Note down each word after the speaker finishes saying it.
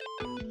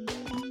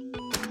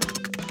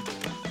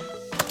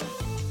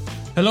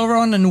Hello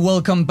everyone and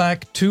welcome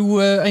back to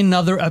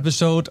another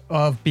episode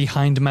of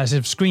Behind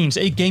Massive Screens,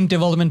 a game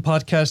development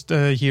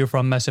podcast here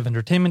from Massive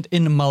Entertainment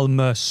in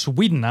Malmö,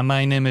 Sweden. And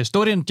my name is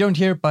Dóri and joined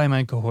here by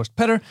my co-host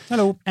Petter.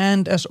 Hello.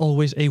 And as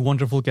always, a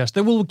wonderful guest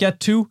that we'll get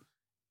to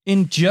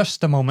in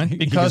just a moment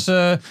because,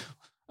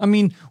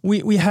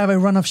 we have a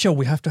run of show.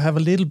 We have to have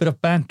a little bit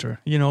of banter,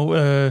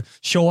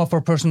 show off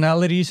our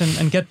personalities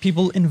and get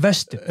people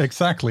invested.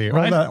 Exactly.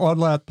 Right? All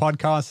that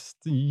podcast,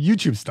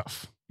 YouTube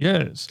stuff.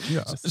 Yes.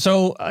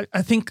 So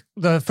I think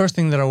the first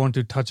thing that I want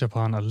to touch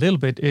upon a little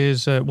bit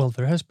is,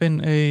 there has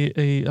been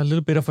a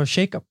little bit of a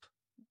shakeup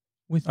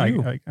with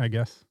you. I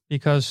guess.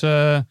 Because,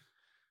 you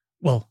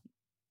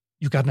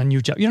got a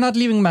new job. You're not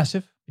leaving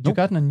Massive, but you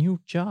got a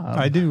new job.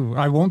 I do.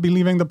 I won't be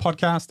leaving the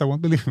podcast. I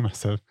won't be leaving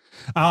Massive.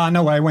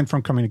 No, I went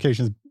from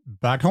communications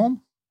back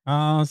home,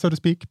 so to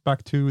speak,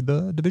 back to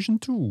the Division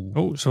 2.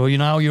 Oh, so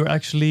you're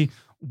actually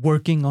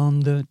working on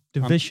the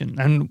division.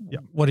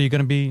 What are you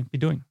going to be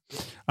doing?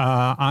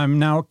 I'm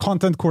now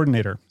content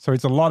coordinator. So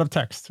it's a lot of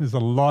text. It's a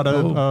lot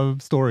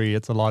of story.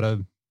 It's a lot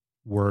of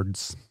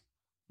words.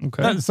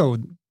 Okay. So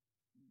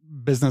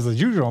business as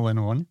usual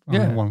in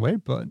one way,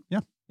 but yeah.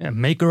 Yeah,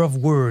 maker of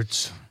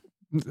words.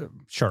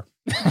 Sure.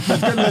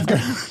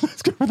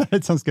 Let's go with that.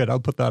 It sounds good. I'll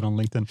put that on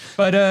LinkedIn.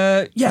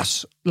 But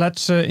yes,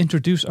 let's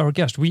introduce our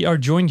guest. We are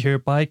joined here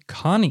by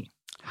Conny.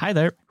 Hi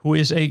there. Who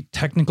is a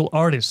technical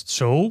artist.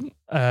 So,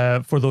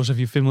 for those of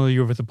you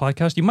familiar with the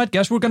podcast, you might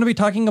guess we're going to be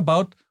talking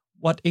about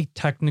what a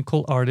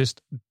technical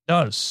artist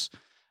does.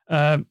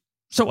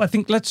 So I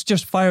think let's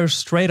just fire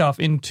straight off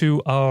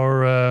into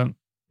our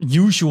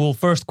usual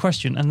first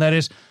question, and that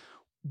is,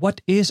 what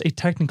is a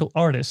technical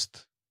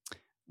artist?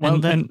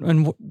 Well,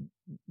 and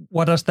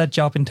what does that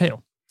job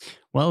entail?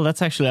 Well,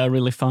 that's actually a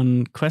really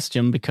fun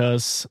question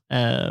because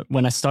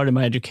when I started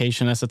my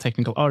education as a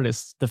technical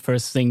artist, the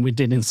first thing we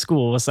did in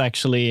school was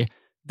actually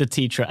the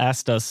teacher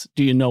asked us,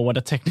 do you know what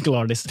a technical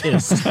artist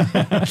is?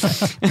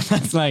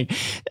 That's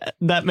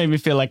that made me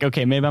feel like,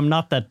 okay, maybe I'm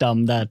not that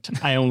dumb that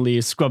I only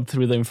scrubbed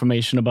through the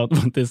information about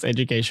what this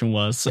education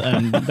was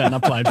and then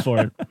applied for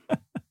it.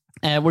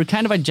 We're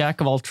kind of a jack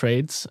of all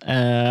trades.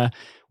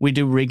 We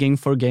do rigging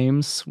for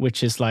games,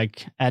 which is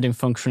like adding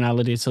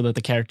functionality so that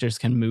the characters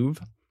can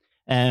move.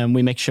 And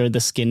we make sure the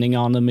skinning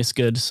on them is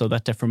good so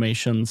that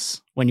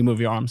deformations, when you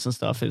move your arms and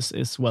stuff,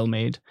 is well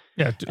made.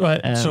 Yeah,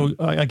 so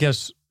I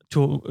guess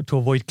to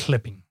avoid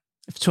clipping.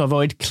 To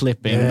avoid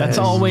clipping. Yes. That's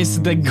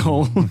always the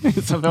goal,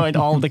 is to avoid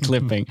all the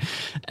clipping.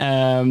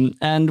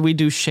 And we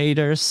do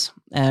shaders.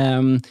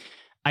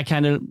 I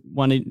kind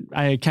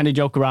of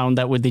joke around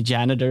that with the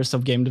janitors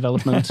of game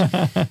development.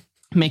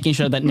 Making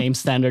sure that name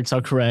standards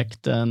are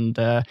correct and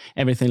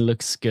everything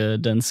looks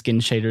good and skin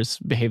shaders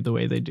behave the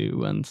way they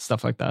do and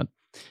stuff like that.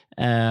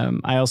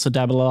 I also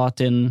dabble a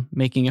lot in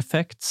making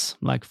effects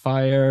like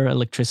fire,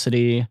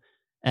 electricity,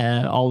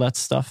 all that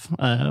stuff.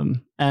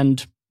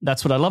 And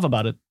that's what I love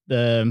about it,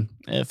 the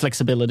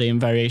flexibility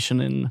and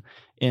variation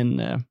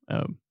in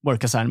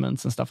work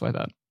assignments and stuff like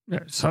that. Yeah,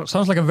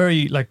 sounds like a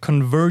very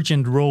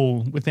convergent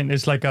role within.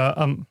 It's like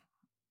a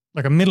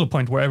middle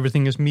point where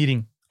everything is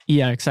meeting.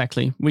 Yeah,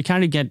 exactly. We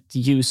kind of get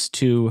used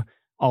to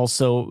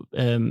also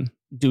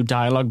do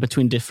dialogue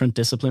between different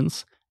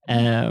disciplines.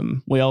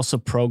 We also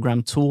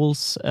program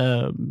tools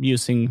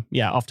using,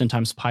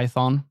 oftentimes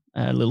Python,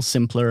 a little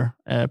simpler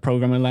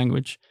programming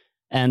language.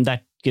 And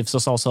that gives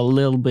us also a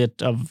little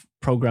bit of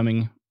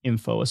programming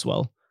info as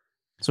well.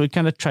 So we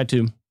kind of try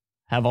to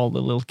have all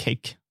the little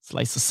cake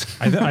slices.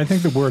 I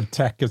think the word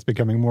tech is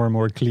becoming more and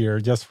more clear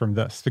just from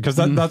this, because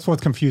that's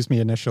what confused me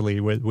initially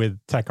with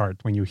tech art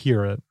when you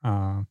hear it.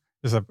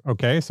 It's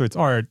okay, so it's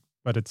art,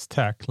 but it's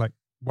tech. Like,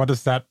 what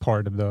does that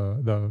part of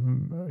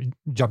the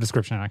job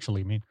description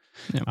actually mean?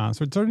 Yeah.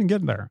 So it's starting to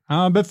get there.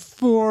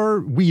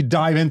 Before we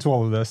dive into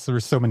all of this,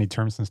 there's so many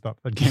terms and stuff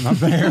that came up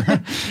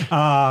there,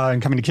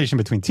 and communication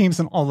between teams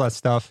and all that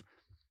stuff.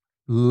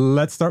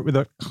 Let's start with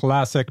a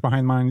classic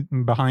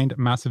behind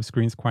Massive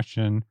Screens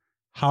question.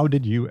 How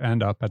did you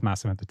end up at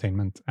Massive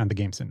Entertainment and the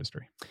games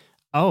industry?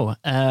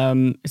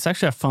 It's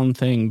actually a fun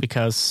thing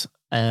because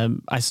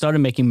I started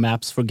making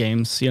maps for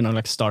games,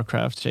 like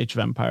StarCraft, Age of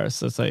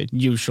Empires. That's a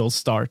usual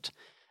start.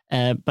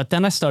 But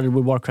then I started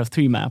with Warcraft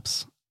 3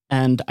 maps,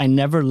 and I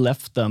never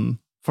left them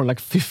for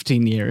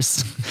 15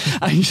 years.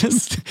 I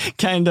just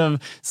kind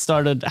of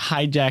started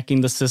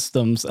hijacking the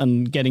systems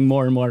and getting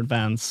more and more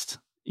advanced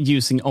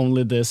using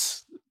only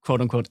this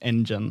quote-unquote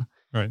engine.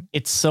 Right.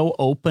 It's so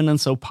open and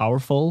so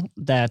powerful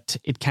that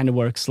it kind of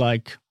works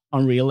like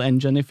Unreal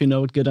Engine if you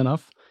know it good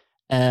enough.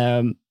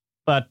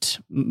 But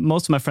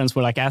most of my friends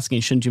were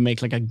asking, shouldn't you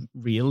make a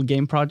real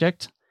game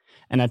project?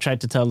 And I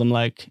tried to tell them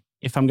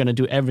if I'm going to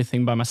do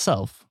everything by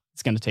myself,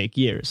 it's going to take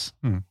years.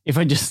 If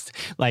I just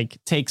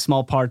take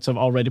small parts of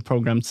already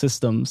programmed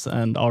systems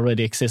and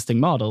already existing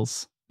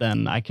models,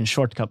 then I can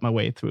shortcut my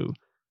way through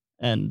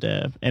and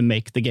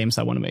make the games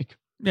I want to make.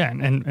 Yeah,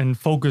 and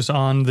focus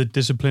on the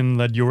discipline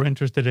that you're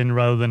interested in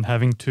rather than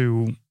having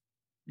to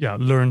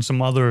learn some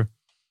other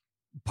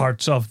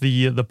parts of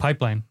the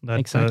pipeline that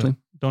exactly.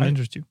 don't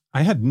interest you?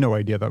 I had no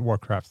idea that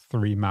Warcraft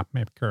 3 map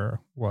maker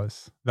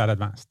was that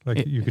advanced.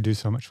 Like you could do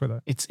so much with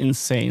it. It's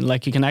insane.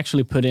 Like you can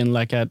actually put in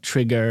like a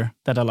trigger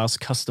that allows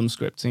custom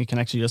scripts, and you can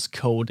actually just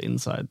code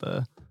inside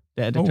the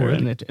editor, really?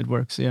 and it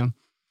works. Yeah.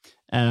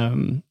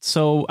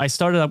 So I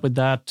started up with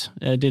that.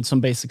 Did some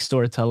basic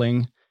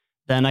storytelling.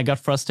 Then I got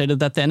frustrated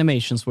that the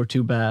animations were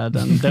too bad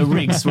and the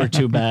rigs were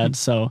too bad.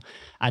 So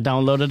I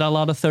downloaded a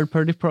lot of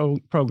third-party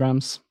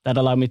programs that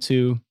allowed me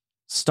to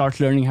start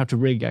learning how to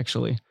rig,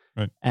 actually,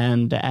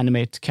 and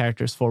animate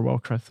characters for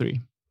Warcraft 3.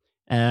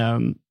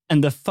 And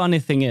the funny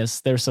thing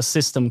is, there's a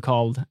system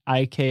called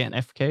IK and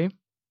FK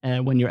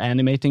when you're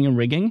animating and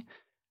rigging.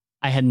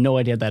 I had no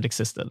idea that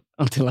existed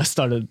until I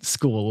started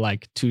school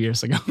like 2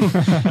 years ago.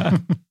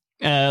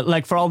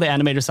 Like for all the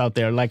animators out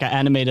there, like I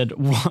animated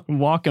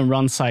walk and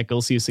run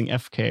cycles using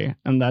FK,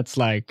 and that's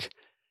like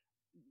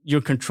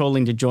you're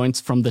controlling the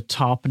joints from the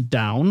top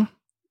down.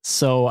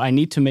 So I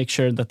need to make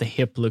sure that the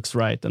hip looks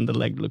right and the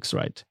leg looks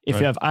right.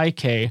 If you have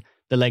IK,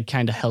 the leg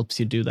kind of helps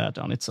you do that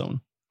on its own.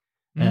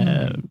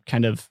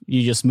 Kind of,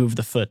 you just move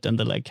the foot and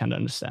the leg kind of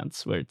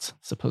understands where it's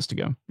supposed to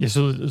go. Yeah,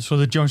 so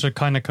the joints are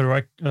kind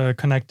of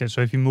connected.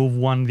 So if you move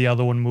one, the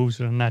other one moves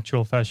in a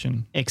natural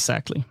fashion.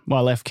 Exactly.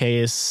 While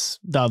FK is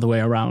the other way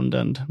around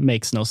and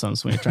makes no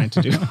sense when you're trying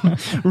to do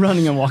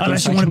running and walking.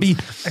 Unless you want to be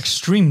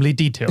extremely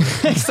detailed.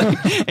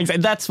 Exactly.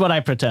 That's what I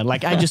pretend.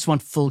 Like I just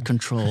want full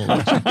control.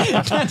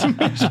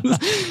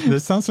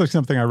 This sounds like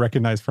something I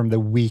recognize from the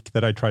week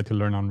that I tried to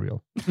learn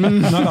Unreal.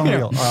 Not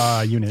Unreal,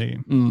 Unity.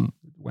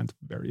 Went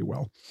very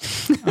well.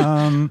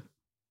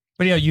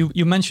 But yeah,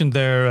 you mentioned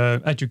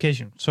their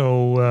education.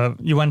 So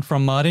you went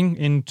from modding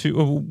into,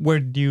 where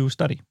did you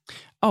study?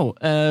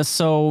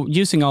 So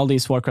using all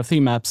these Warcraft 3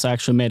 maps, I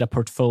actually made a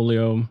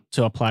portfolio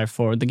to apply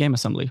for the game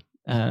assembly.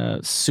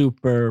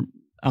 Super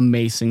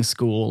amazing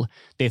school.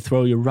 They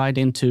throw you right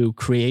into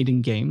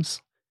creating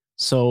games.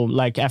 So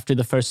like after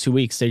the first 2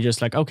 weeks, they're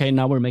just like, okay,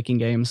 now we're making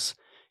games.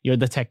 You're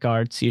the tech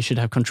arts. You should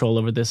have control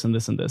over this and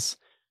this and this.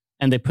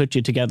 And they put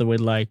you together with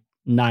like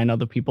 9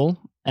 other people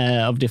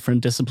of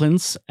different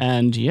disciplines,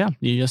 and you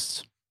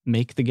just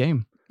make the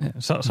game. Yeah,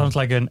 so sounds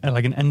like an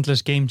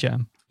endless game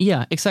jam.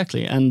 Yeah,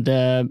 exactly. And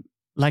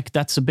like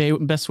that's the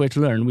best way to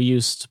learn. We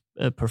used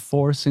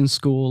Perforce in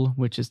school,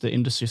 which is the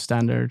industry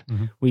standard.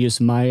 We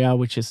use Maya,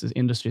 which is the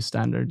industry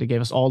standard. They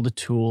gave us all the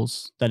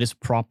tools that is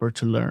proper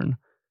to learn,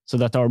 so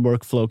that our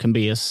workflow can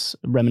be as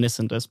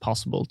reminiscent as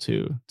possible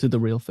to the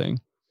real thing.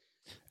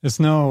 It's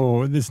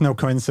no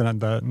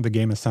coincidence that the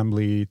game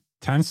assembly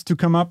tends to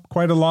come up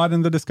quite a lot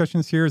in the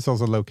discussions here. It's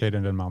also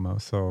located in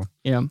Malmö, so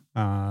yeah,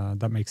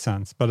 that makes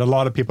sense. But a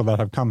lot of people that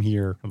have come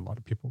here,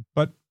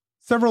 but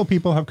several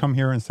people have come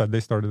here and said they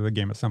started the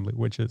game assembly,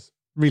 which is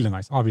really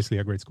nice. Obviously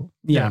a great school.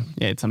 Yeah,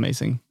 it's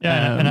amazing.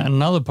 Yeah, and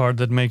another part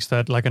that makes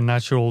that like a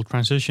natural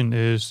transition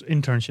is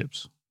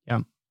internships.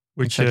 Yeah,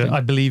 which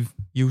I believe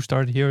you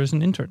started here as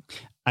an intern.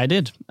 I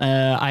did.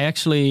 I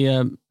actually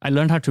I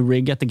learned how to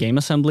rig at the game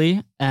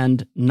assembly,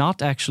 and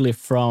not actually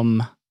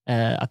from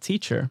a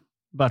teacher,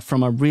 but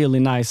from a really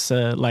nice,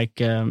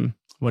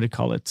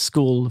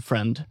 school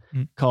friend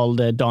called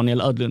Daniel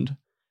Ödlund.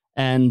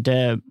 And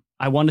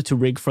I wanted to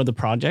rig for the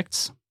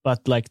projects,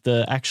 but like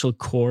the actual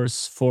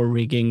course for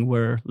rigging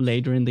were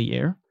later in the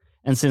year.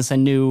 And since I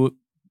knew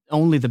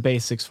only the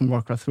basics from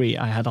Warcraft 3,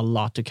 I had a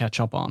lot to catch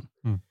up on.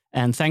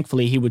 And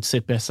thankfully, he would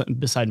sit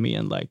beside me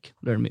and like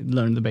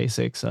learn the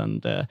basics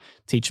and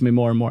teach me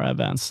more and more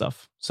advanced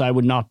stuff. So I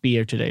would not be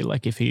here today,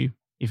 like if he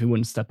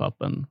wouldn't step up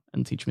and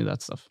teach me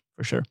that stuff,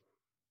 for sure.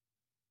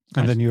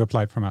 And then you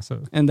applied for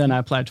Massive. And then I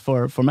applied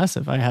for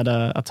Massive. I had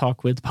a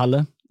talk with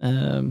Palle,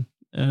 and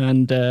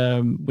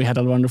we had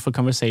a wonderful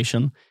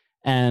conversation.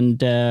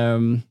 And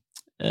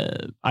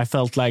I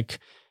felt like,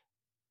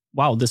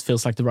 wow, this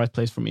feels like the right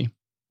place for me.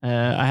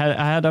 I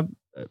had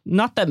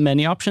not that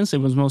many options.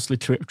 It was mostly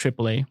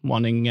AAA,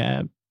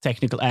 wanting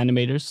technical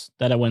animators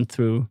that I went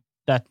through.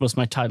 That was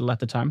my title at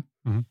the time,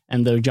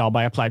 and the job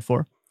I applied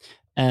for.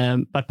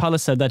 But Palle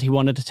said that he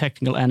wanted a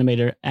technical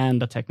animator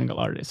and a technical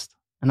artist.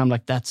 And I'm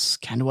like, that's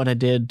kind of what I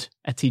did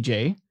at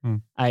TJ.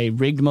 I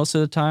rigged most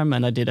of the time,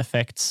 and I did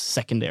effects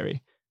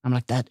secondary. I'm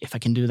like, that if I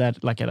can do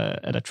that like at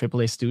a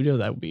AAA studio,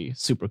 that would be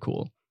super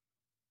cool.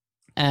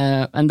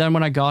 And then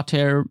when I got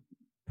here,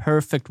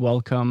 perfect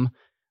welcome.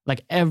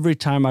 Like every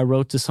time I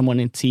wrote to someone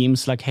in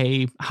Teams, like,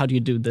 hey, how do you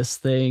do this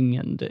thing?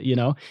 And,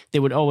 they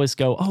would always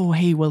go, oh,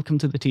 hey, welcome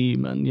to the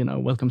team.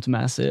 And, welcome to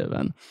Massive.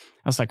 And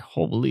I was like,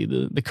 holy,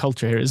 the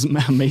culture here is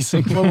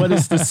amazing. Well, what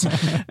is this?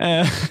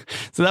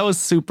 So that was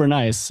super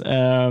nice.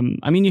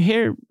 You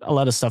hear a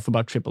lot of stuff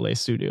about AAA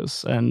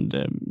studios, and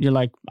you're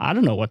like, I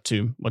don't know what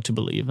to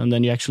believe. And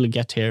then you actually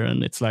get here,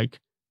 and it's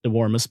like the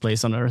warmest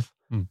place on earth.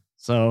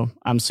 So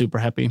I'm super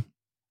happy.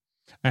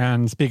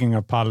 And speaking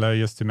of Palle,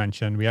 just to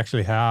mention, we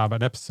actually have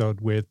an episode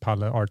with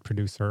Palle, art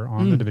producer,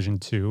 on The Division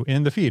 2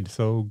 in the feed.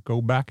 So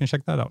go back and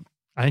check that out.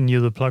 I knew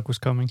the plug was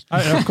coming.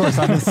 Of course,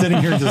 I've been sitting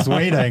here just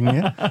waiting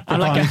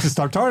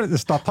for Conny to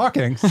stop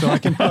talking so I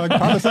can plug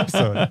Palla's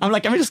episode. I'm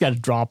like, I'm just going to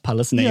drop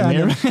Palla's name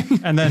here.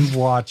 And then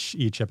watch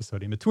each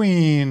episode in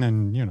between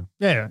and, you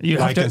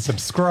have and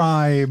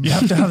subscribe. You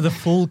have to have the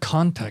full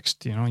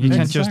context, You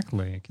can't just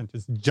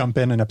jump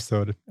in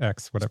episode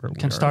X, whatever. You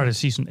can start at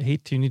season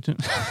 8. You need to.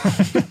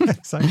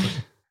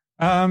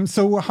 Exactly.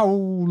 So how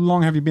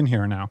long have you been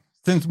here now?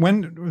 Since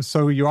when?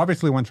 So you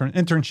obviously went from an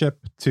internship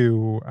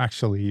to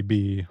actually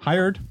be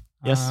hired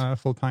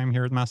full time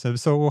here at Massive.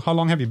 So how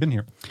long have you been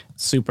here?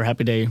 Super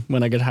happy day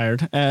when I get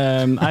hired.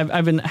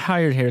 I've been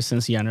hired here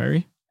since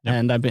January,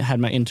 and I've had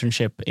my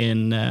internship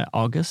in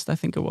August, I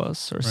think it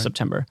was, or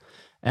September.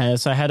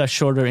 So I had a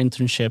shorter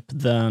internship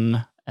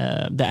than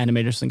the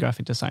animators and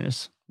graphic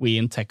designers. We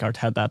in Tech Art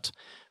had that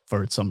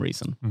for some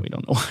reason. We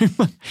don't know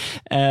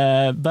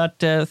why. But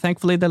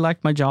thankfully, they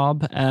liked my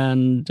job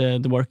and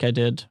the work I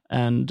did.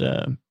 And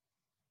the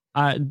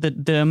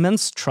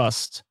immense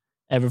trust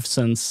ever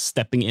since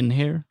stepping in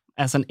here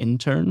as an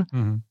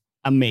intern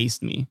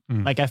amazed me.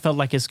 Like, I felt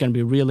like it's going to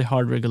be really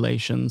hard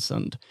regulations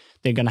and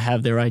they're going to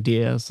have their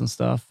ideas and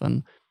stuff.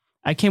 And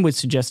I came with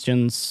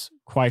suggestions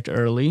quite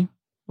early.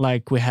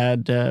 Like, we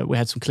had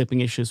some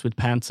clipping issues with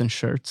pants and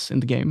shirts in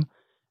the game.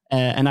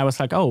 And I was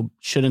like, oh,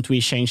 shouldn't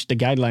we change the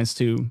guidelines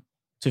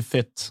to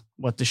fit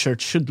what the shirt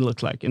should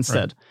look like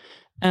instead?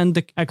 Right.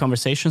 And a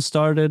conversation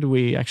started.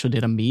 We actually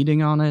did a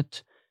meeting on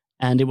it.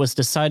 And it was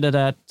decided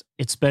that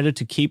it's better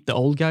to keep the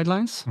old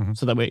guidelines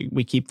so that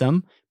we keep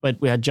them.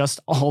 But we adjust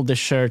all the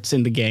shirts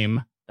in the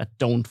game that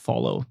don't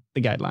follow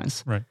the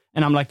guidelines. Right.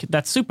 And I'm like,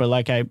 that's super.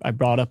 Like, I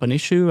brought up an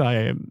issue.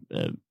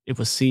 It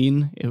was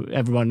seen.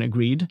 Everyone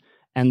agreed.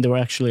 And there were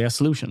actually a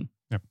solution.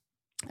 Yep.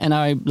 And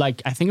I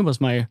think it was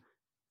my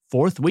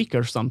 4th week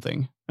or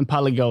something. And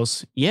Palla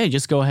goes, yeah,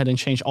 just go ahead and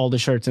change all the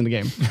shirts in the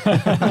game.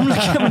 I'm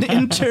like, I'm an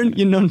intern.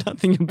 You know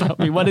nothing about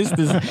me. What is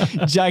this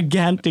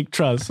gigantic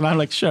trust? And I'm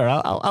like, sure,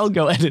 I'll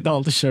go edit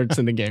all the shirts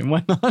in the game.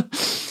 Why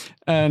not?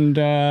 And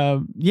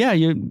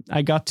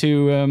I got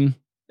to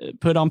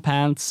put on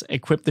pants,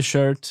 equip the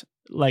shirt,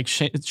 like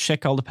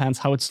check all the pants,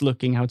 how it's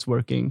looking, how it's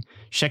working,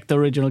 check the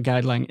original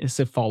guideline, is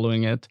it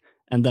following it,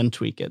 and then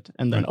tweak it.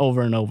 And then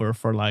over and over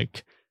for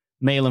like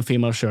male and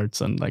female shirts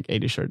and like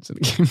 80 shirts in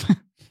the game.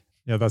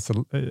 Yeah,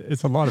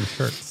 it's a lot of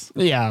shirts.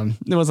 Yeah,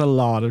 there was a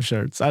lot of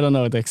shirts. I don't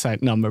know the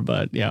exact number,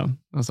 but yeah,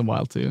 it was a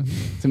while to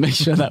make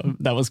sure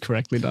that was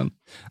correctly done.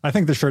 I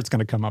think the shirt's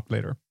going to come up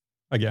later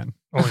again.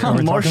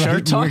 More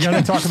shirt talk. We're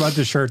going to talk about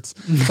the shirts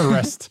for the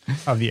rest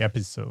of the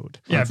episode.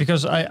 Yeah,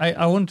 because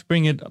I want to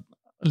bring it a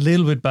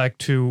little bit back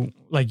to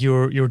like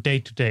your day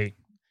to day,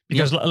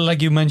 because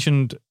like you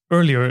mentioned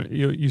earlier,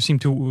 you seem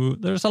to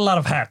there's a lot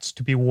of hats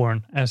to be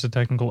worn as a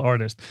technical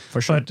artist.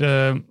 For sure.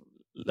 But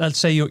let's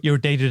say your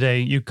day-to-day,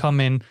 you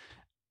come in,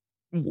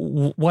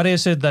 what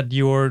is it that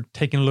you're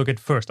taking a look at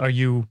first? Are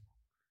you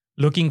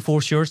looking for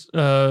shirts,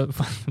 for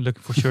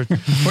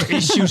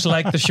issues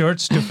like the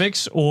shirts to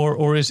fix,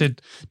 or is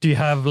it, do you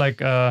have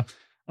like a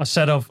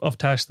set of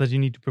tasks that you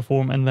need to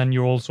perform, and then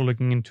you're also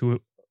looking into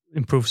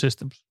improve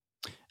systems?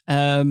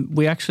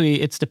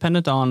 It's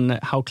dependent on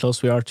how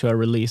close we are to our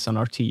release on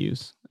our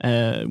TUs.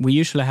 We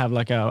usually have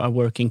like a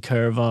working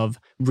curve of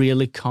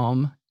really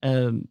calm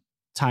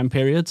time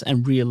periods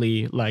and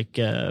really like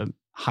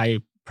high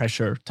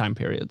pressure time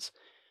periods.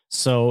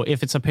 So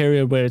if it's a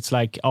period where it's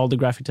like all the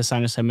graphic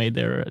designers have made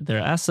their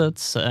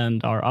assets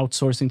and our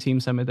outsourcing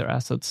teams have made their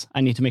assets,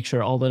 I need to make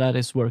sure all of that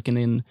is working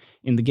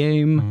in the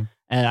game.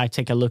 I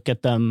take a look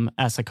at them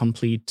as a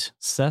complete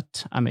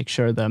set. I make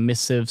sure the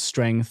emissive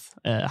strength,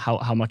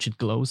 how much it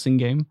glows in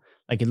game,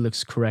 like it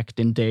looks correct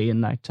in day and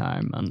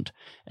nighttime, and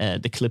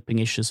the clipping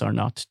issues are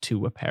not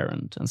too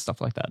apparent and stuff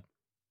like that.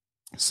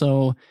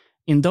 So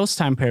in those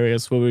time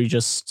periods where we're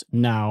just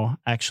now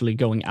actually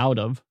going out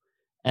of,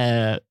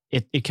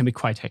 it can be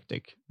quite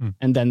hectic.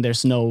 And then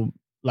there's no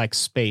like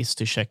space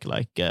to check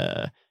like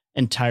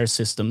entire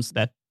systems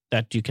that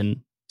you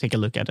can take a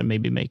look at and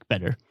maybe make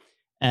better.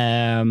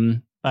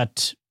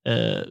 But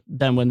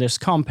then when there's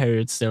calm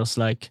periods, there's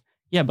like,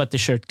 but the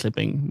shirt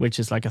clipping, which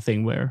is like a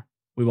thing where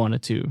we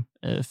wanted to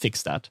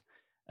fix that.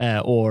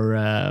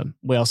 Or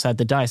we also had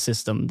the dye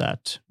system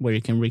where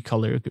you can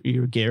recolor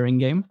your gear in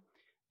game.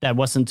 That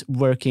wasn't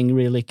working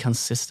really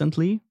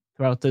consistently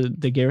throughout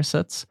the gear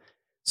sets.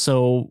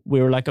 So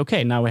we were like,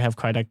 okay, now we have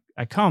quite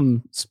a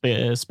calm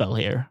spell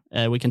here.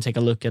 We can take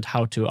a look at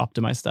how to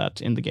optimize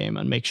that in the game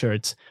and make sure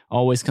it's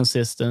always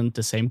consistent.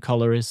 The same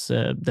color is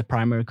the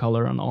primary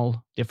color on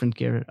all different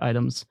gear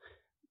items.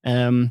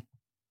 So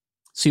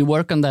you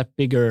work on that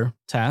bigger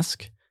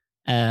task.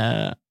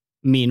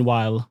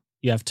 Meanwhile,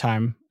 you have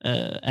time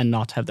and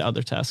not have the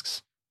other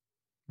tasks.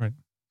 Right.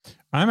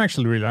 I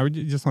would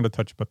just want to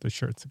touch about the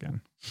shirts again.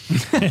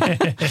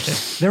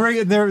 They're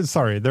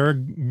a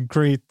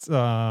great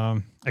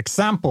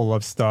example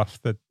of stuff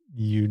that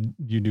you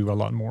do a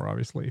lot more,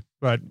 obviously.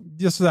 But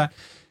just that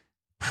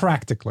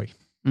practically,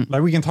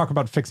 like we can talk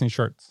about fixing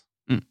shirts,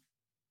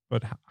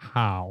 but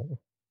how?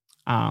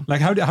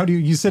 Like how do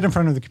you sit in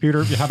front of the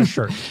computer, you have a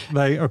shirt,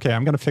 like, okay,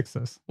 I'm going to fix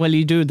this. Well,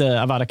 you do the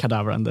Avada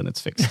Kedavra and then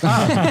it's fixed.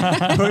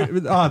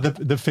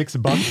 The fix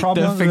button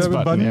problem? The fix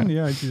button,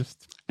 yeah.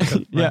 Just,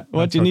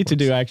 what you need to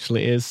do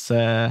actually is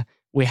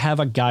we have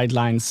a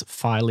guidelines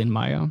file in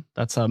Maya.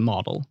 That's a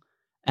model.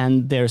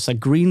 And there's a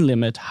green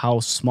limit how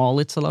small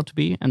it's allowed to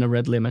be and a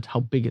red limit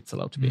how big it's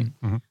allowed to be.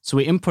 Mm-hmm. So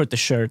we import the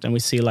shirt and we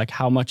see like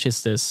how much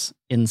is this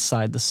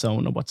inside the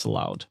zone of what's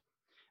allowed.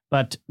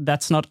 But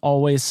that's not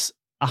always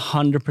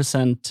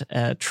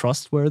 100%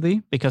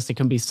 trustworthy because there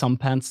can be some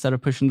pants that are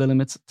pushing the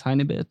limits a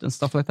tiny bit and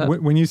stuff like that.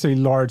 When you say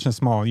large and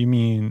small, you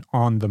mean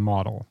on the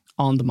model?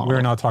 On the model.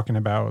 We're not talking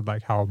about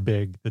like how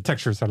big the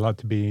textures are allowed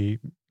to be,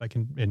 like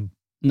in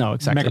no,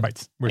 exactly.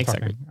 megabytes. We're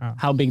talking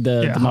how big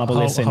the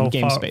model is in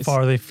game space. How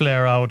far they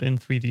flare out in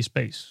 3D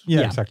space.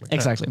 Yeah, exactly.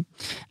 Exactly.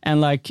 And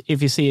like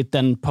if you see it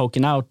then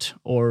poking out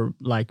or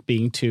like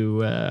being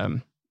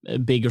too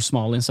big or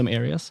small in some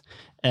areas,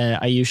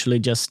 I usually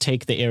just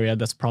take the area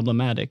that's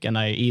problematic and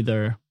I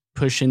either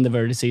push in the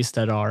vertices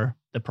that are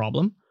the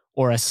problem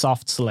or I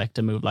soft select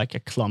and move like a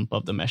clump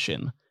of the mesh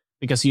in.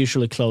 Because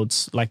usually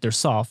clothes, like they're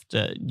soft,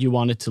 you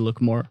want it to look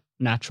more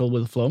natural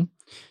with flow.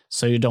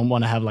 So you don't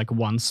want to have like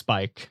one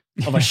spike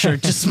of a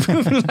shirt just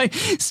moving like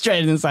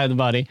straight inside the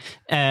body.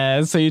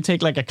 So you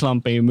take like a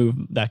clump and you move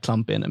that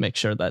clump in and make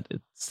sure that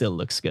it still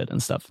looks good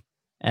and stuff.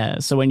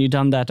 So when you've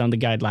done that on the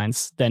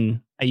guidelines,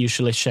 then I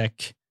usually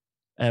check.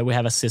 We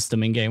have a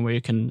system in game where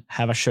you can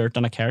have a shirt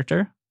on a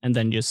character and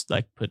then just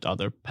like put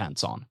other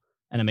pants on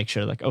and I make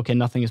sure like, okay,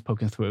 nothing is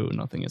poking through.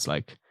 Nothing is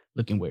like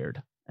looking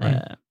weird.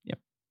 Right.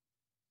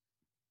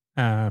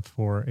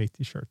 For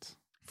 80 shirts.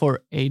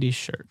 For 80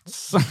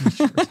 shirts.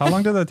 How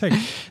long did that take?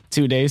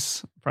 2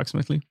 days,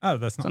 approximately. Oh,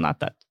 that's not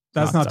that.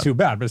 That's not too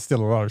bad, but it's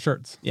still a lot of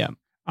shirts. Yeah.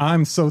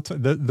 I'm so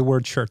the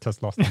word shirt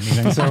has lost my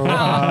meaning. So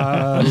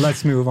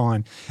let's move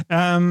on.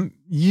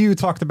 You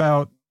talked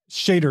about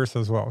shaders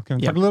as well. Can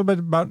you talk a little bit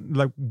about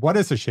like what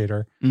is a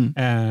shader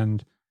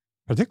and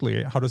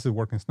particularly how does it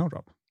work in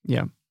Snowdrop?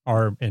 Yeah.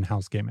 Our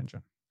in-house game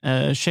engine.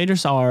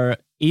 Shaders are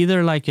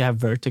either like you have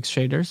vertex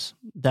shaders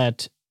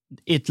that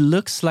it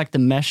looks like the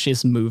mesh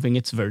is moving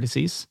its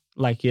vertices,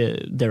 like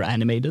they're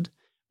animated,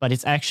 but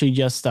it's actually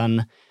just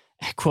an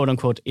quote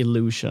unquote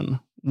illusion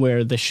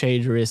where the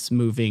shader is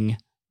moving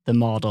the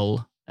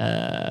model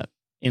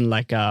in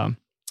like a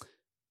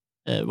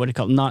what do you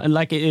call it?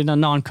 Like in a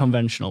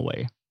non-conventional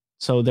way.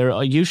 So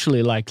they're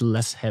usually like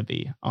less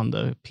heavy on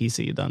the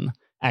PC than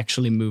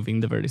actually moving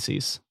the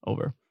vertices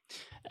over.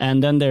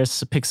 And then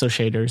there's pixel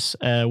shaders,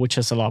 which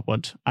is a lot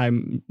what I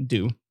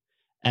do.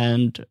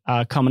 And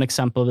a common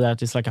example of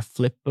that is like a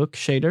flipbook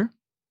shader.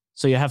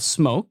 So you have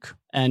smoke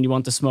and you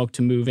want the smoke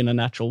to move in a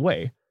natural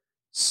way.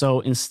 So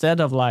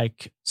instead of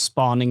like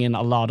spawning in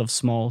a lot of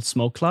small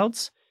smoke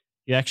clouds,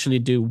 you actually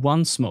do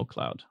one smoke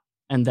cloud.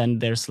 And then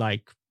there's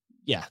like,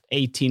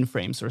 18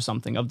 frames or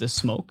something of this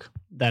smoke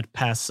that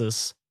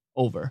passes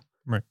over.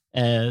 Right.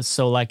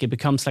 So like it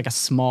becomes like a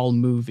small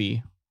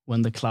movie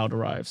when the cloud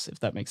arrives, if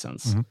that makes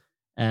sense.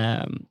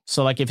 Mm-hmm.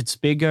 So like if it's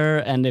bigger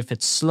and if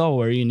it's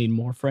slower, you need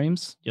more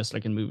frames, just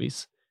like in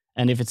movies.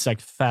 And if it's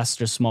like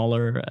faster,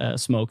 smaller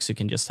smokes, you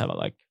can just have a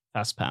like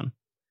fast pan.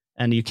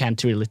 And you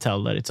can't really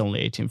tell that it's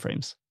only 18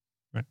 frames.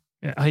 Right.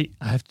 Yeah, I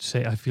have to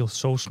say, I feel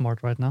so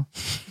smart right now.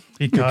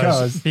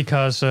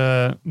 Because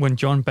when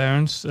John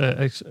Barons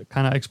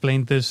kind of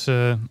explained this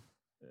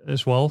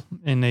as well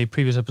in a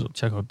previous episode,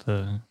 check out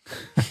the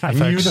I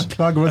knew the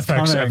plug was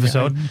coming.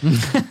 Episode.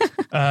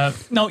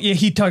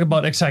 He talked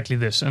about exactly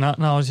this, and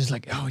I was just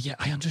like, oh yeah,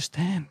 I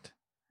understand.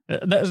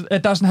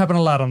 It doesn't happen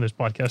a lot on this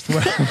podcast.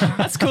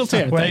 That's cool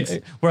too.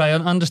 Where I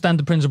understand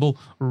the principle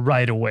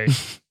right away.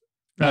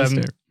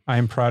 I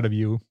am proud of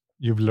you.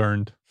 You've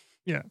learned.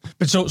 Yeah,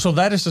 but so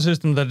that is a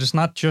system that is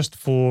not just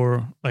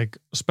for like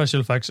special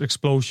effects,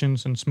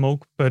 explosions, and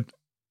smoke, but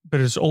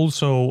it's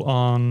also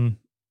on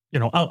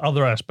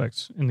other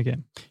aspects in the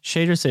game.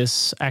 Shaders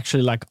is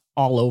actually like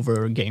all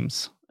over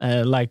games.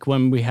 Like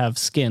when we have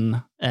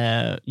skin,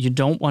 you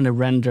don't want to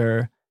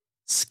render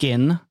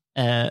skin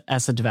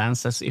as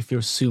advanced as if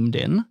you're zoomed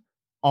in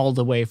all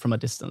the way from a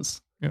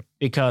distance,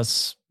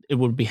 because it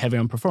would be heavy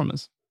on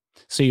performance.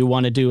 So you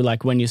want to do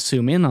like when you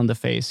zoom in on the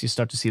face, you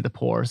start to see the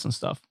pores and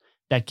stuff.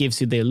 That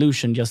gives you the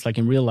illusion, just like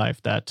in real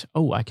life, that,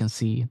 I can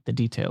see the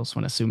details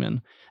when I zoom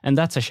in. And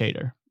that's a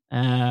shader.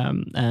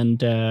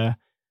 And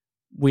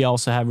we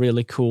also have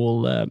really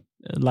cool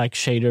like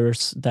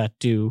shaders that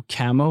do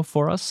camo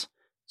for us.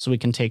 So we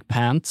can take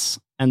pants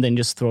and then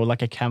just throw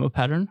like a camo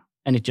pattern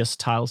and it just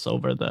tiles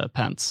over the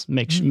pants,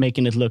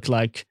 making it look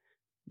like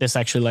there's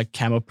actually like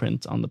camo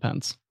print on the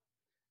pants.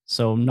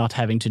 So not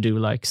having to do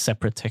like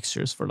separate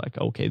textures for like,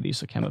 okay,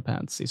 these are camo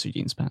pants, these are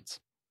jeans pants.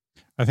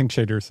 I think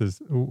shaders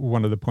is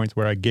one of the points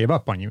where I gave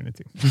up on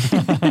Unity.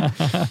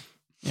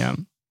 Yeah.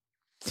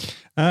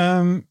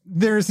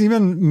 There's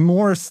even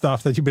more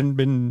stuff that you've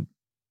been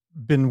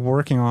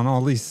working on,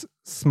 all these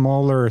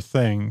smaller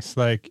things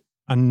like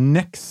a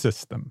neck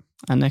system.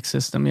 A neck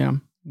system, yeah.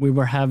 We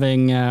were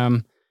having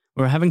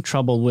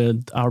trouble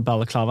with our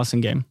balaclavas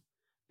in game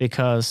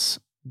because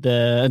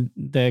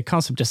the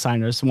concept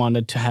designers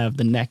wanted to have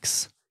the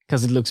necks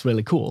because it looks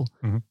really cool.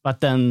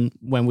 But then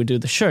when we do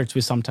the shirts,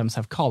 we sometimes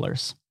have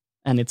collars.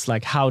 And it's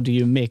like, how do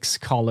you mix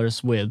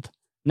collars with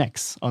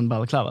necks on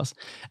balaclavas?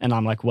 And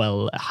I'm like,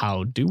 well,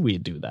 how do we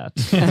do that?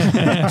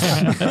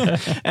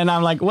 And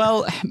I'm like,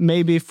 well,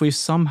 maybe if we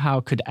somehow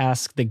could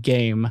ask the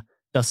game,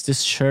 does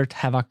this shirt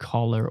have a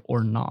collar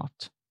or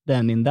not?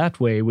 Then in that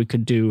way, we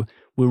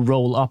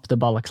roll up the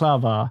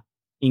balaclava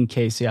in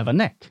case you have a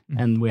neck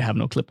and we have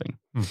no clipping.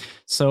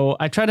 So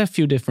I tried a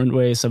few different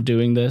ways of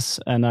doing this,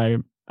 and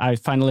I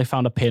finally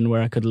found a pin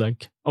where I could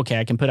like, okay,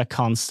 I can put a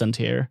constant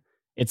here.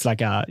 It's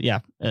like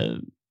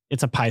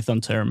it's a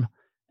Python term.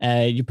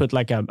 You put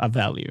like a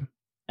value,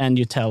 and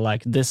you tell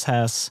like this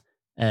has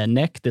a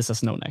neck, this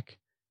has no neck.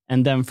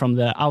 And then from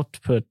the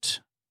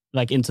output,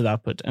 like into the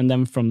output, and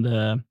then from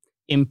the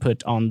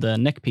input on the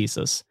neck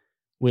pieces,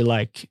 we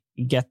like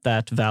get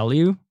that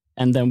value,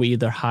 and then we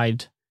either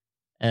hide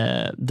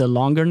the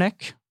longer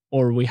neck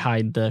or we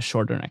hide the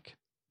shorter neck,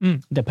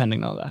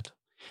 depending on that.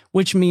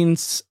 Which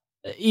means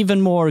even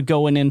more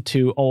going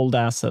into old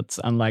assets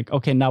and like,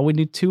 okay, now we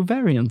need 2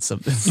 variants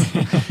of this.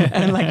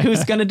 And like,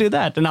 who's going to do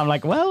that? And I'm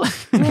like, well,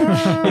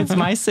 it's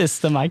my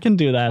system. I can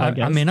do that, I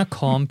guess. I'm in a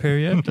calm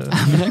period.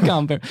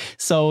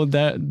 So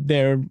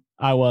there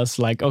I was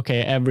like,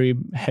 okay, every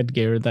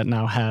headgear that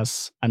now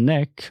has a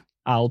neck,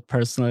 I'll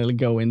personally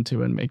go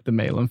into and make the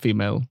male and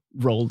female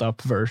rolled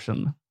up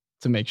version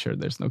to make sure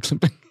there's no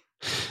clipping.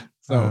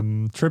 So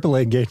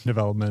AAA game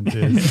development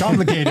is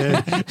complicated,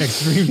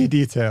 extremely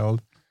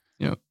detailed.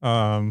 Yeah.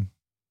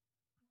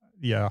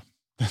 Yeah.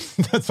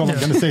 That's all I'm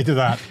going to say to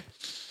that.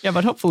 Yeah,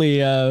 but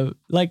hopefully,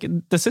 like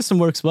the system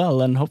works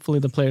well, and hopefully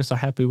the players are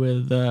happy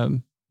with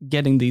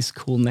getting these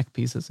cool neck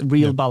pieces,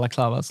 real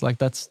balaclavas. Like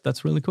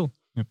that's really cool.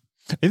 Yeah.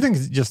 I think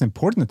it's just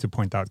important to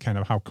point out kind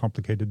of how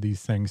complicated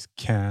these things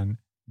can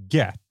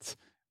get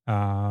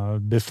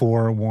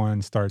before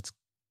one starts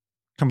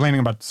complaining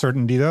about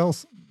certain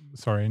details.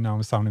 Sorry, now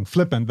I'm sounding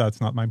flippant.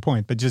 That's not my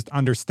point, but just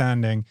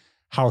understanding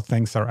how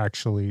things are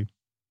actually,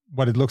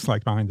 what it looks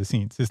like behind the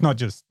scenes. It's not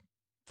just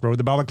throw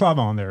the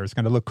balaclava on there, it's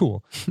going to look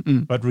cool.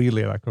 But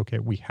really like, okay,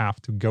 we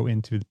have to go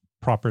into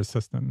proper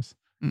systems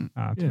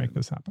to make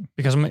this happen.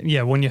 Because,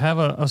 when you have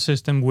a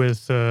system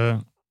with,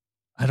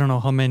 I don't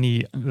know how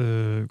many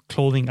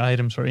clothing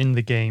items are in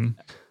the game,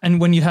 and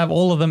when you have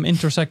all of them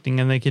intersecting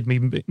and they can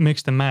be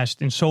mixed and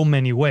matched in so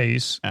many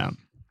ways,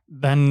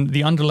 then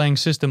the underlying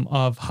system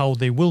of how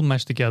they will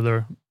mesh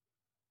together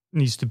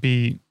needs to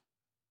be,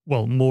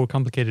 well, more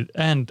complicated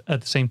and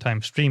at the same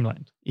time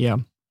streamlined. Yeah,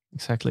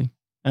 exactly.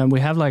 And we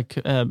have like,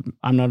 I'm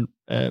going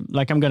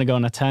to go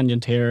on a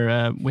tangent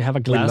here. We have a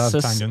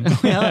glasses.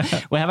 We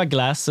have a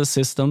glasses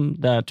system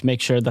that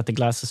makes sure that the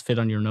glasses fit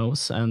on your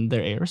nose and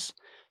their ears.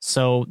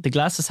 So the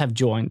glasses have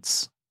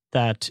joints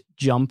that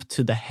jump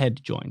to the head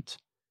joint.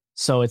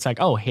 So it's like,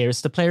 oh,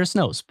 here's the player's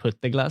nose.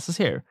 Put the glasses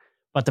here.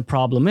 But the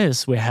problem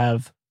is we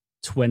have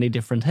 20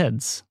 different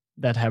heads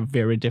that have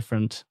very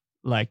different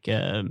like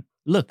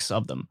looks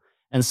of them.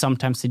 And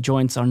sometimes the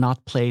joints are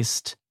not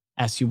placed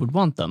as you would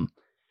want them.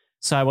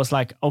 So I was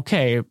like,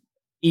 okay,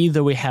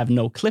 either we have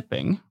no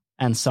clipping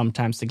and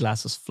sometimes the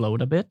glasses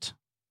float a bit,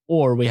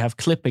 or we have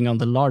clipping on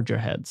the larger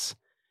heads.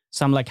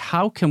 So I'm like,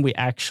 how can we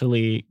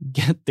actually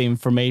get the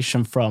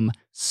information from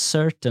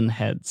certain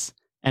heads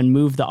and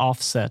move the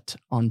offset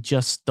on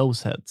just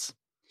those heads?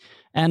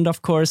 And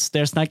of course,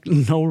 there's like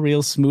no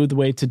real smooth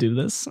way to do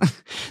this.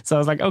 So I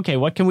was like, okay,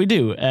 what can we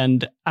do?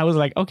 And I was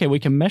like, okay, we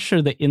can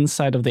measure the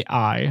inside of the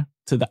eye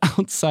to the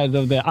outside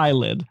of the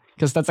eyelid,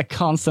 because that's a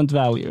constant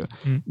value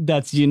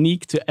that's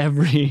unique to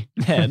every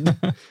head.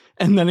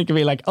 And then it can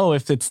be like, oh,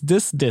 if it's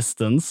this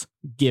distance,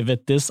 give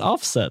it this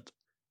offset.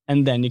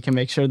 And then you can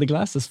make sure the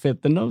glasses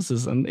fit the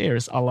noses and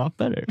ears a lot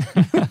better.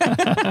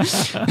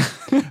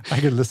 I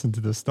could listen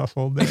to this stuff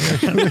all day.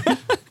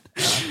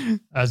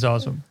 That's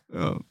awesome.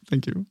 Oh,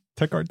 thank you.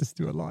 Tech artists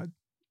do a lot.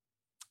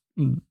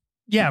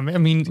 Yeah, I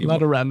mean, a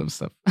lot of random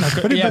stuff.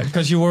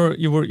 Because you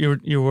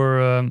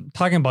were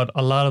talking about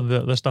a lot of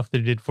the stuff they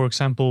did. For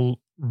example,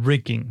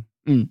 rigging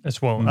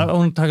as well. I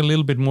want to talk a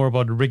little bit more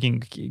about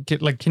rigging.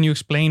 Can you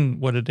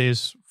explain what it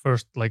is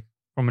first, like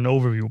from an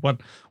overview?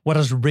 What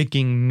does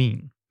rigging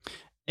mean?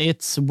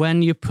 It's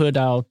when you put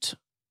out.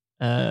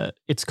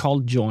 It's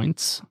called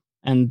joints,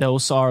 and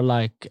those are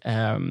like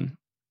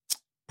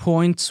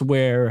points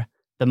where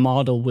the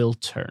model will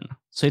turn.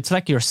 So it's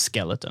like your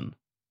skeleton.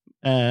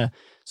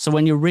 So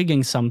when you're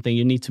rigging something,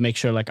 you need to make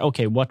sure like,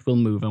 okay, what will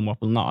move and what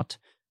will not.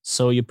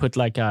 So you put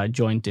like a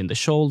joint in the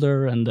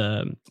shoulder and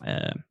the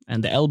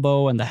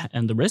elbow and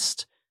the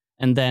wrist,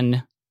 and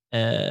then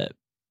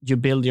you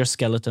build your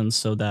skeleton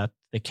so that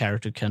the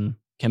character can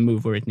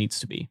move where it needs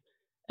to be.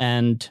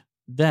 And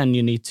then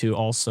you need to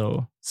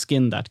also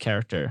skin that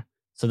character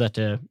so that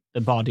the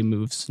body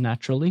moves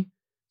naturally.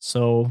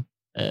 So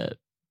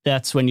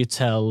that's when you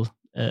tell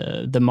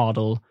the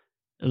model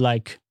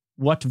like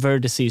what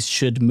vertices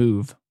should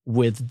move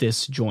with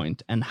this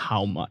joint and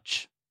how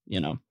much,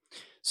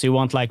 So you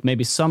want like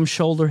maybe some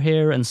shoulder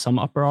hair and some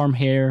upper arm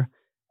hair.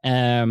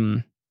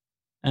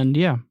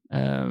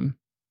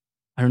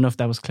 I don't know if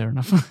that was clear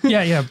enough.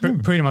 yeah,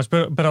 pretty much.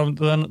 But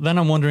then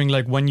I'm wondering,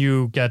 like, when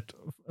you get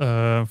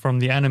from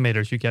the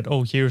animators, you get,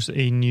 oh, here's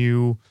a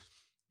new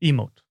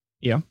emote.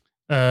 Yeah.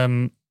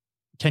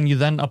 Can you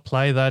then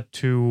apply that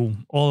to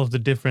all of the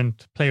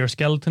different player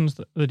skeletons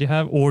that you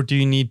have, or do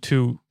you need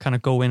to kind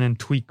of go in and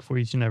tweak for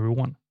each and every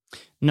one?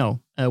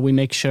 No, we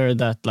make sure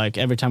that like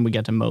every time we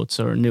get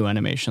emotes or new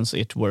animations,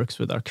 it works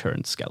with our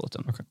current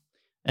skeleton.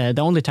 Okay.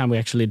 The only time we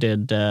actually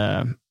did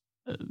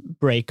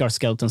break our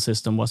skeleton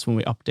system was when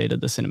we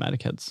updated the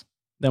cinematic heads.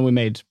 Then we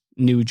made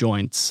new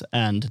joints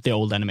and the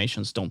old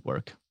animations don't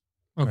work.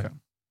 Okay.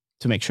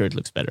 To make sure it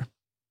looks better.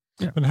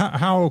 Yeah. But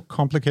how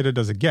complicated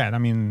does it get? I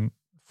mean,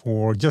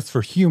 for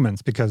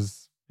humans,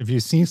 because if you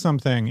see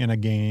something in a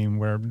game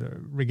where the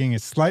rigging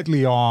is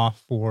slightly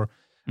off or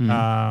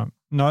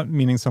not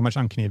meaning so much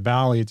uncanny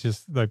valley, it's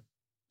just like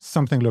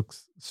something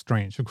looks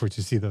strange. Of course,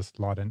 you see this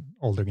a lot in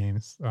older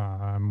games,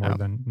 more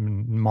than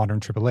modern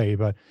AAA,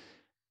 but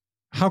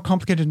how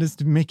complicated it is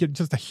to make it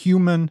just a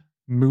human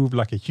move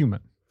like a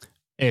human.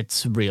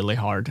 It's really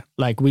hard.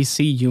 Like we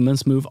see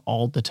humans move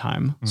all the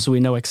time. So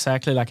we know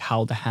exactly like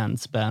how the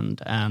hands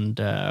bend and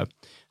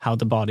how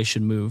the body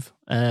should move.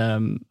 A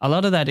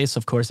lot of that is,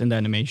 of course, in the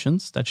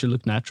animations that should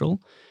look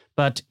natural.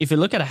 But if you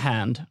look at a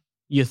hand,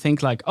 you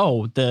think like,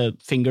 oh, the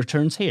finger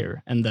turns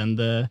here and then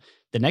the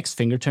next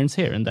finger turns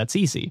here and that's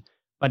easy.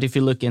 But if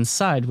you look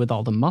inside with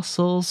all the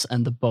muscles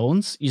and the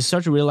bones, you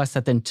start to realize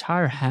that the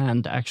entire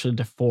hand actually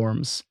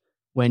deforms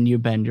when you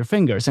bend your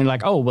fingers. And you're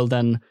like, oh, well,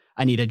 then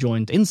I need a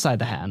joint inside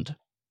the hand.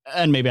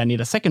 And maybe I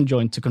need a second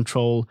joint to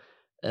control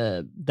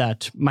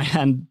that my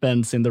hand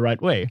bends in the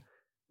right way.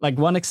 Like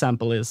one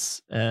example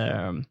is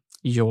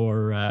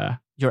your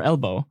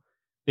elbow,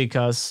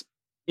 because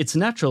it's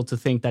natural to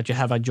think that you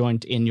have a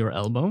joint in your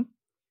elbow,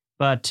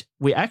 but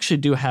we actually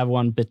do have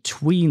one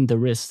between the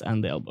wrist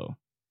and the elbow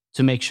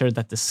to make sure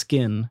that the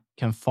skin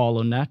can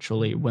follow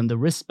naturally when the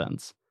wrist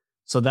bends.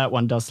 So that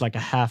one does like a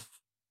half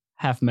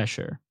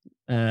measure.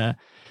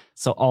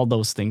 So all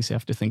those things you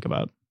have to think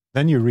about.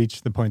 Then you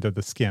reach the point of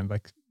the skin,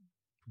 like,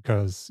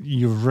 because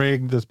you've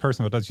rigged this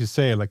person, but as you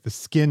say, like the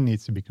skin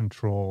needs to be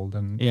controlled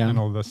and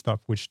all this stuff,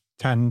 which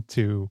tend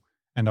to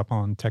end up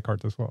on tech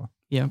art as well.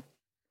 Yeah.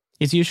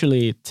 It's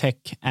usually tech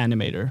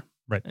animator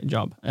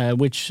job,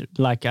 which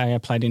like I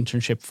applied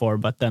internship for,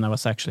 but then I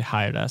was actually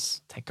hired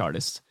as tech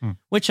artist,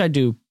 which I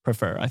do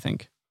prefer, I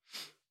think.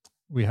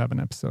 We have an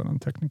episode on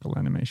technical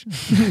animation.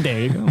 There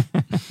you go.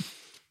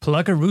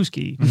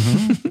 Pluggarooski.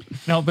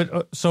 No,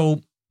 but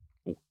so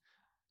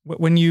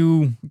when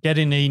you get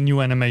in a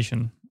new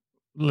animation,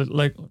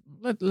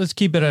 let's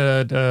keep it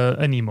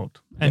an emote,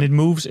 and it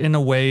moves in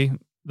a way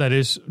that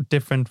is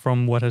different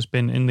from what has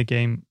been in the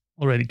game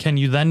already. Can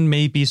you then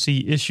maybe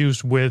see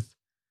issues with,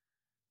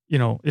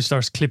 it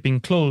starts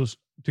clipping clothes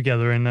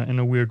together in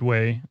a weird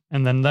way,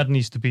 and then that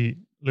needs to be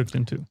looked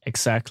into?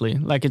 Exactly.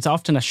 Like it's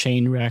often a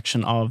chain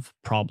reaction of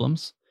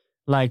problems.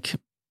 Like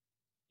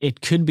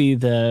it could be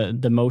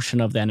the motion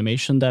of the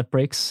animation that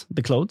breaks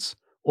the clothes,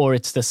 or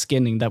it's the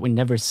skinning that we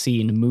never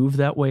seen move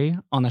that way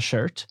on a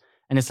shirt.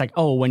 And it's like,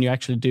 oh, when you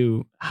actually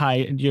do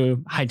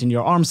you heighten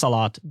your arms a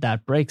lot,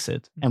 that breaks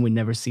it. And we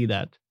never see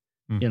that,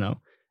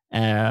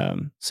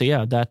 So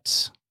yeah,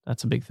 that's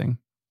a big thing.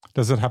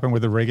 Does it happen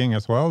with the rigging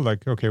as well?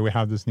 Like, okay, we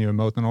have this new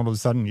emote and all of a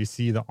sudden you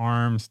see the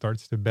arm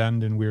starts to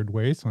bend in weird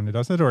ways when it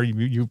does it? Or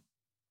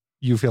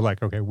you feel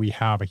like, okay, we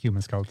have a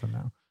human skeleton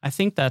now? I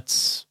think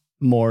that's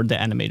more the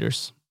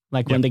animators.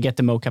 Like when they get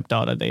the mocap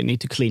data, they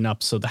need to clean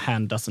up so the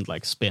hand doesn't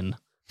like spin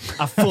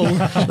a full,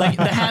 like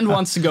the hand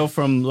wants to go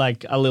from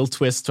like a little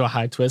twist to a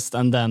high twist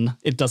and then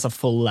it does a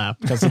full lap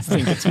because it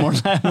thinks it's more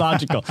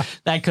logical.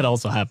 That could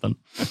also happen.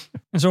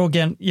 And so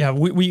again,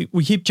 we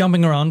keep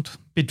jumping around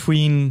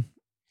between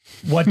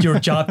what your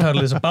job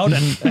title is about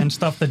and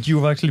stuff that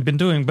you've actually been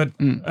doing. But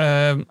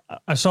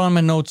I saw in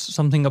my notes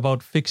something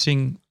about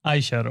fixing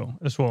eyeshadow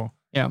as well.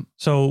 Yeah.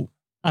 So,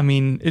 I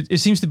mean, it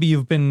seems to be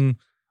you've been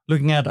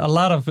looking at a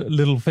lot of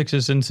little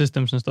fixes in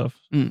systems and stuff.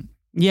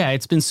 Yeah,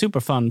 it's been super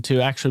fun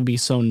to actually be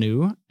so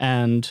new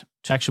and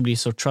to actually be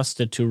so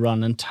trusted to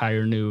run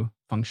entire new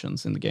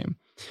functions in the game.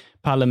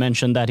 Palle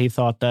mentioned that he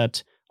thought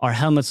that our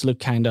helmets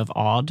look kind of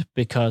odd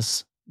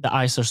because the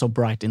eyes are so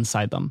bright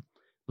inside them.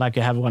 Like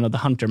you have one of the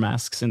hunter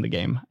masks in the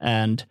game.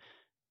 And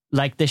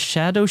like the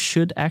shadow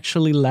should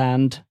actually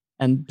land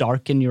and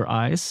darken your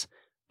eyes.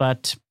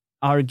 But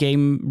our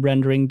game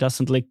rendering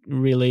doesn't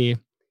really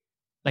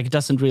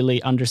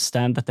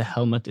understand that the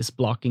helmet is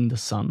blocking the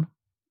sun.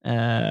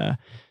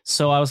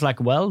 So I was like,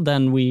 well,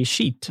 then we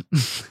cheat.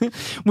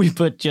 We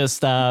put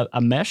just a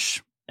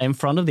mesh in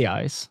front of the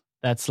eyes.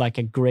 That's like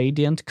a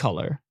gradient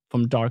color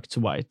from dark to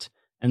white.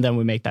 And then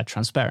we make that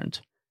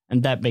transparent.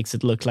 And that makes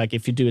it look like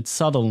if you do it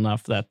subtle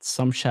enough that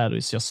some shadow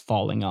is just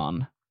falling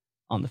on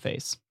the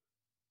face.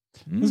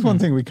 This is one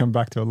thing we come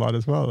back to a lot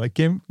as well. Like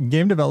game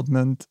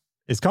development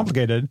is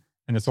complicated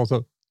and it's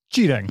also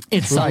cheating.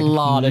 It's like a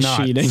lot of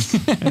cheating.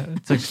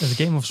 It's a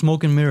game of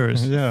smoke and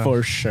mirrors. Yeah.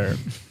 For sure.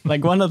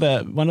 Like one of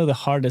the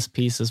hardest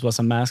pieces was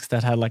a mask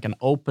that had like an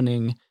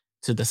opening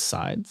to the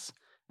sides.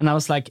 And I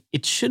was like,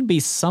 it should be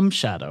some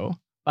shadow,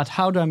 but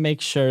how do I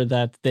make sure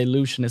that the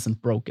illusion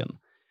isn't broken?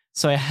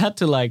 So I had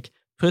to like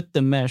put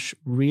the mesh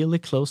really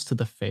close to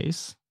the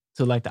face,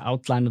 to like the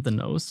outline of the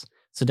nose,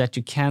 so that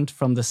you can't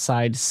from the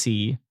side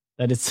see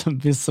that it's a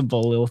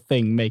visible little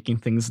thing making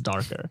things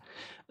darker.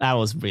 That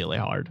was really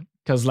hard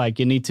because like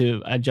you need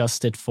to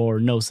adjust it for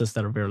noses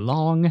that are very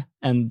long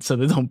and so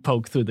they don't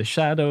poke through the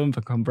shadow and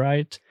become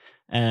bright.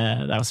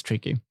 That was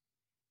tricky.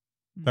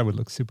 That would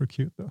look super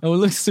cute though. It would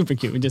look super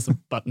cute with just a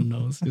button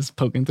nose just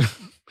poking through.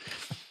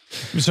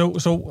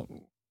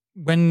 So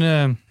when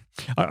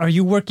are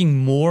you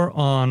working more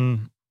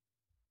on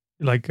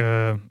like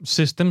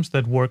systems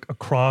that work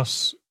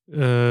across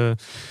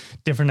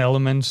different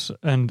elements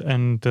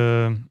and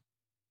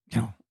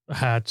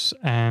hats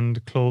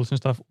and clothes and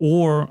stuff,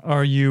 or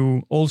are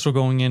you also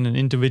going in and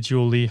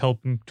individually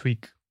helping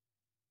tweak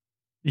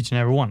each and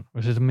every one, or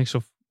is it a mix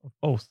of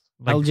both?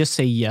 Like, I'll just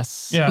say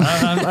yes. Yeah,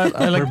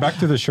 I like. We're back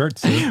to the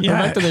shirts. Yeah, we're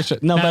back to the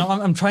shirt. No, but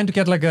I'm trying to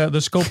get like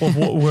the scope of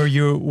where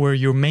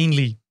you're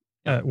mainly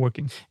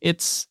working.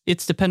 It's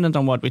dependent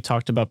on what we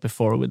talked about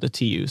before with the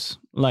TUs.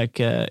 Like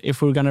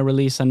if we're gonna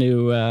release a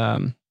new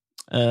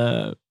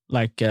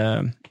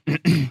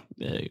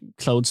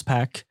clothes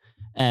pack,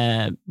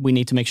 we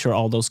need to make sure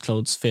all those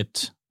clothes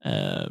fit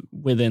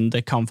within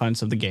the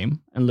confines of the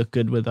game and look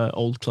good with the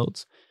old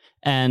clothes.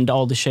 And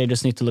all the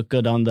shaders need to look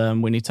good on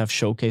them. We need to have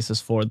showcases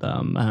for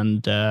them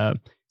and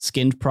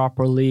skinned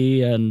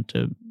properly.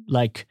 And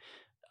like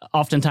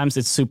oftentimes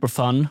it's super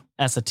fun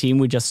as a team.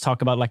 We just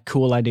talk about like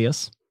cool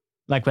ideas.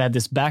 Like we had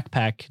this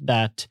backpack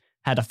that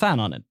had a fan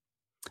on it.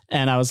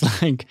 And I was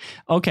like,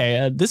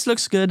 okay, this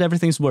looks good.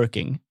 Everything's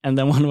working. And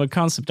then one of our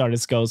concept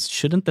artists goes,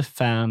 shouldn't the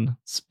fan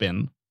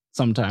spin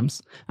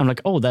sometimes? I'm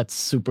like, oh, that's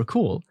super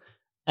cool.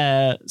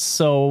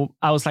 So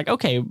I was like,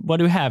 okay, what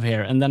do we have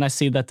here? And then I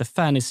see that the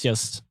fan is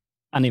just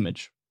an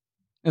image.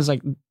 It's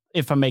like,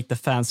 if I make the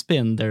fan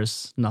spin,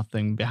 there's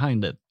nothing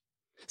behind it.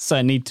 So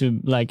I needed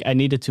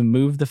to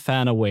move the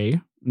fan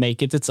away,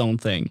 make it its own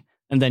thing,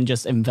 and then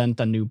just invent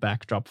a new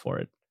backdrop for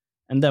it.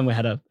 And then we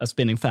had a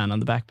spinning fan on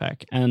the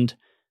backpack. And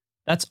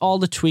that's all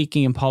the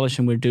tweaking and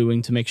polishing we're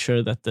doing to make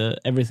sure that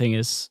everything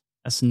is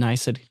as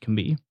nice as it can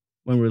be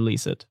when we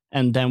release it.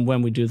 And then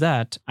when we do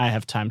that, I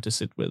have time to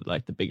sit with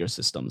like the bigger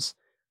systems.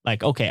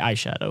 Like, okay,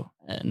 eyeshadow.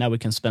 Now we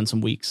can spend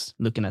some weeks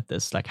looking at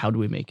this. Like, how do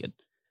we make it?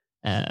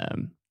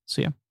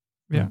 So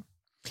yeah.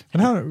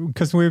 And how,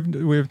 because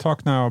we've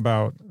talked now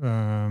about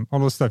all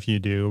the stuff you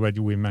do, but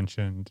we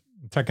mentioned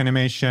tech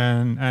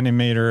animation,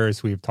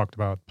 animators, we've talked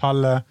about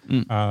Palle,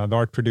 the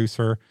art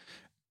producer.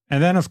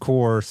 And then, of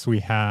course, we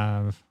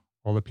have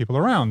all the people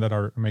around that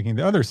are making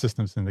the other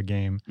systems in the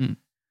game.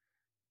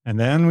 And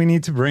then we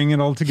need to bring it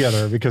all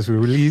together because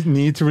we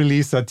need to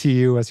release that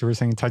TU, as you were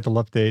saying, title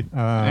update.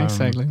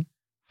 Exactly.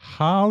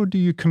 How do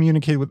you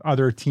communicate with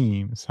other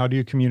teams? How do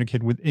you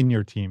communicate within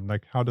your team?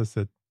 Like, how does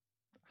it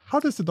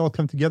all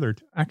come together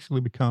to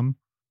actually become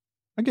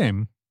a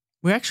game?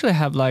 We actually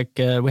have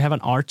we have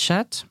an art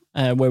chat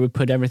where we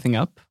put everything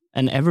up,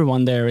 and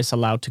everyone there is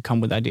allowed to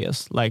come with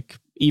ideas, like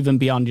even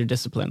beyond your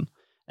discipline.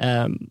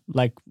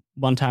 Like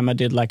one time I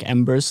did like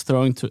embers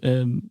going through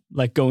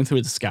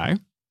the sky,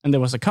 and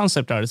there was a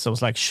concept artist that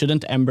was like,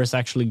 shouldn't embers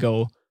actually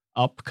go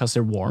up because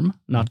they're warm,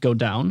 not go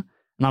down?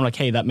 And I'm like,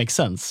 hey, that makes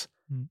sense.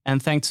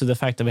 And thanks to the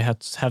fact that we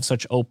had to have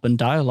such open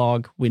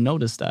dialogue, we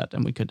noticed that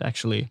and we could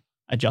actually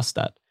adjust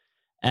that.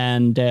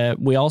 And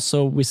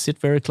we sit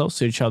very close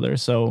to each other.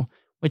 So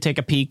we take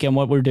a peek at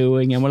what we're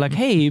doing and we're like,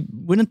 hey,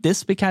 wouldn't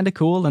this be kind of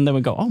cool? And then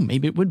we go, oh,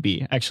 maybe it would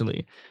be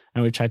actually.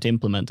 And we try to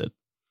implement it.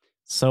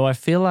 So I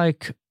feel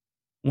like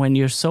when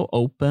you're so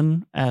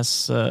open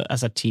as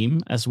a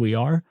team, as we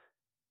are,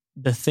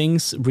 the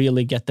things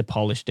really get the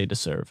polish they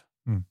deserve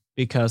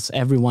because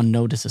everyone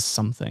notices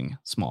something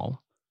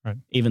small. Right.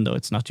 Even though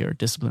it's not your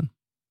discipline.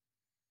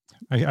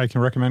 I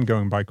can recommend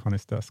going by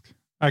Conny's desk.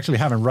 I actually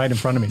have him right in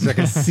front of me so I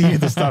can see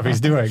the stuff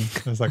he's doing.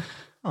 I was like,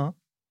 oh,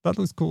 that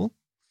looks cool.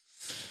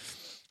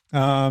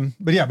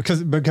 But yeah,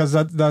 because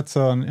that's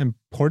an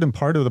important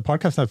part of the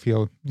podcast, I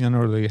feel,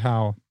 generally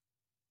how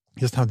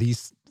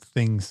these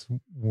things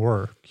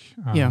work.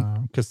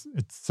 Because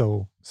it's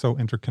so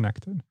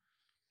interconnected.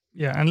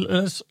 Yeah, and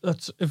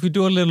let's if we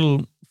do a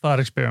little thought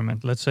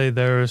experiment, let's say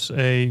there's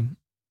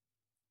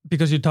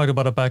because you talked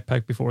about a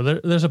backpack before.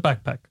 There's a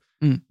backpack.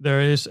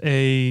 There is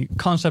a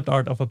concept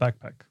art of a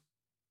backpack.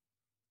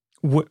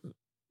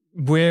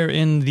 Where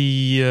in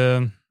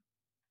the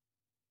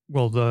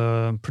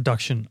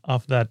production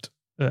of that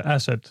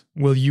asset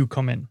will you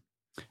come in?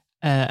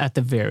 At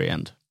the very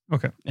end.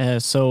 Okay.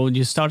 So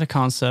you start a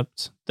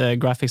concept. The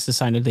graphics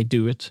designer, they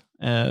do it.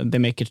 They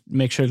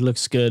make sure it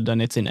looks good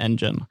and it's in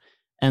engine.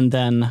 And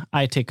then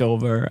I take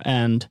over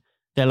and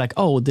they're like,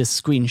 oh, this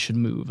screen should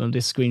move and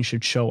this screen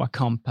should show a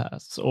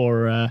compass.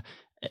 Or,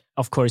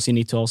 of course, you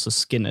need to also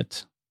skin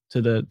it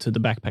to the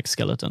backpack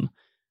skeleton.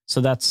 So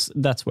that's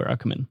where I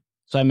come in.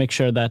 So I make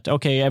sure that,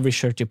 okay, every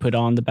shirt you put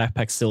on, the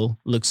backpack still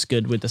looks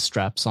good with the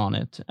straps on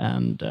it.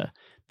 And the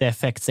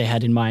effects they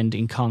had in mind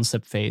in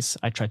concept phase,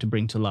 I try to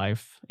bring to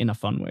life in a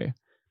fun way.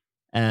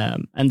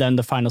 And then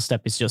the final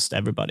step is just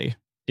everybody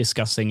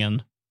discussing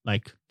and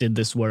like, did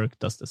this work?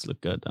 Does this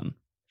look good? And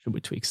should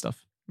we tweak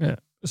stuff? Yeah.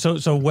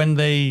 So when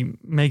they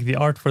make the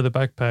art for the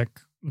backpack,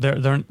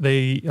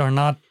 they are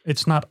not.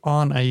 It's not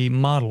on a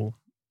model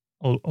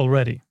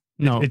already.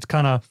 No, it's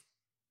kind of,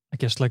 I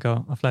guess, like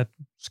a flat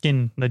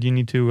skin that you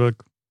need to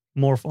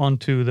morph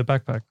onto the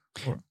backpack.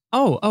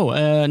 No.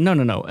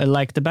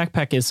 Like the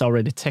backpack is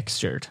already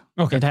textured.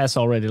 Okay. It has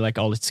already like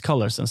all its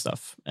colors and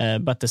stuff.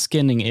 But the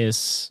skinning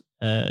is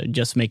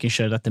just making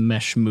sure that the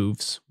mesh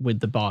moves with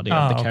the body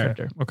of the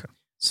character. Okay.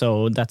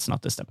 So that's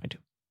not the step I do.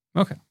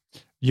 Okay.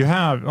 You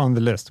have on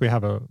the list. We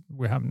have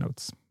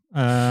notes.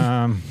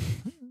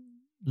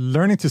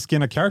 Learning to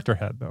skin a character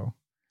head, though,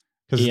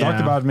 because you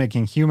talked about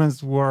making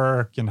humans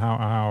work and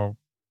how,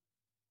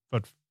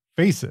 but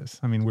faces.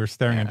 I mean, we're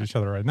staring at each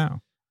other right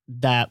now.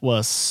 That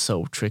was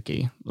so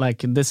tricky.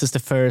 Like, this is the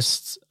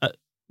first.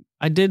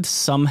 I did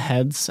some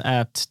heads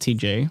at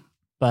TJ,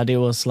 but it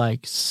was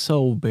like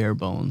so bare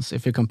bones.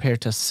 If you compare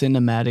to a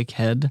cinematic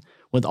head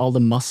with all the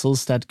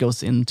muscles that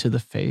goes into the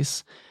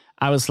face,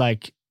 I was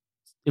like,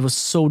 it was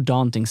so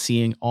daunting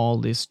seeing all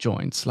these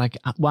joints. Like,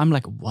 I'm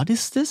like, what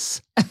is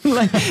this?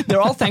 Like, they're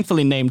all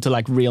thankfully named to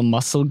like real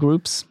muscle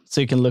groups.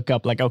 So you can look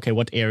up like, okay,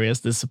 what areas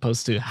this is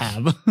supposed to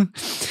have.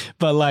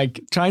 But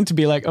like trying to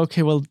be like,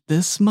 okay, well,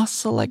 this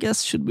muscle, I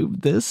guess, should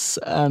move this.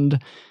 And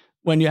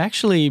when you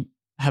actually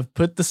have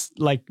put this,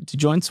 like the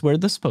joints where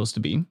they're supposed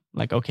to be,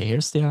 like, okay,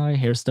 here's the eye,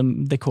 here's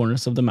the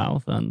corners of the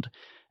mouth, and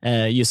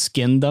you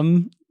skin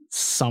them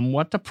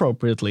somewhat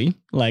appropriately.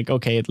 Like,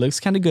 okay, it looks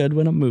kind of good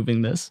when I'm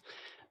moving this.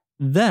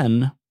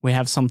 Then we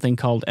have something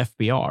called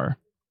FBR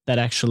that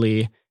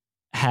actually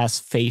has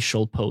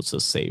facial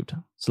poses saved.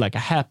 So like a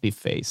happy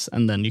face,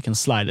 and then you can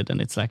slide it and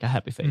it's like a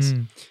happy face.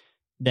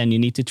 Then you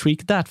need to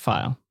tweak that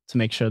file to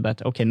make sure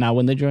that, okay, now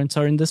when the joints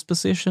are in this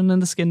position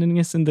and the skinning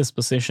is in this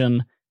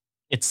position,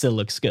 it still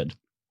looks good.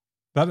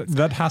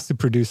 That has to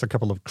produce a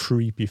couple of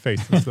creepy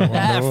faces.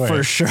 Though,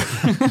 for sure.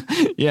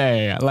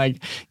 Yeah.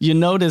 Like, you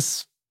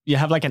notice you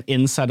have like an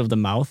inside of the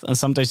mouth, and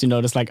sometimes you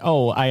notice like,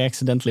 oh, I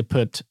accidentally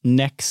put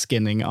neck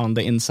skinning on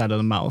the inside of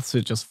the mouth, so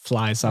it just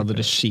flies out of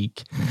the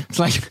cheek. It's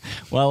like,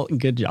 well,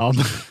 good job.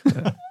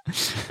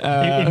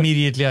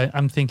 Immediately,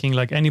 I'm thinking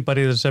like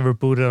anybody that's ever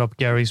booted up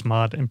Gary's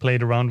mod and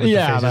played around with the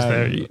faces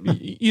there,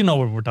 you know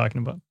what we're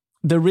talking about.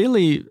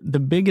 The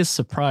biggest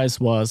surprise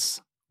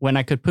was when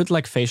I could put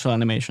like facial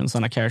animations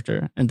on a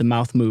character and the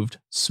mouth moved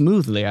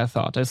smoothly. I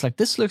was like,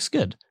 this looks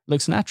good,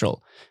 looks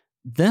natural.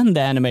 Then the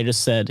animator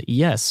said,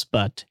 yes,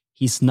 but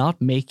he's not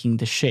making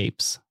the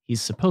shapes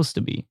he's supposed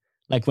to be.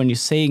 Like when you're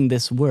saying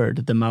this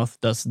word, the mouth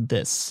does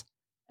this,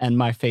 and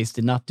my face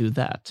did not do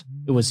that.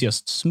 It was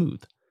just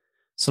smooth.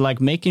 So like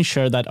making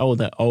sure that,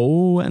 the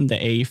O and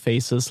the A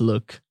faces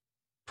look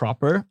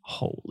proper.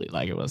 Holy,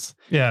 like it was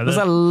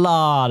a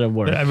lot of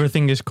work.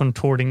 Everything is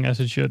contorting as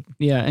it should.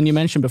 Yeah, and you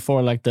mentioned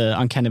before like the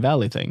Uncanny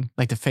Valley thing,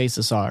 like the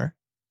faces are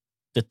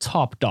the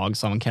top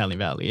dogs on Uncanny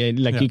Valley.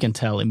 Like you can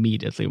tell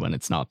immediately when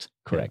it's not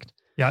correct.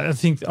 Yeah, I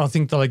think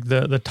like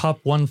the top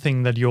one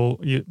thing that you'll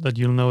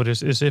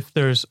notice is if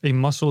there's a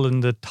muscle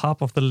in the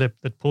top of the lip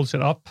that pulls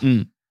it up.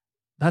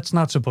 That's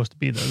not supposed to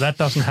be there. That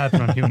doesn't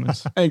happen on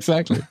humans.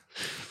 Exactly.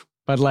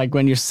 But like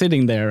when you're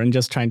sitting there and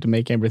just trying to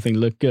make everything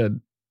look good,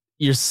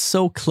 you're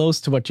so close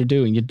to what you're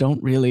doing. You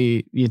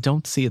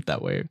don't see it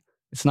that way.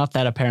 It's not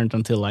that apparent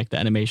until like the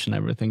animation,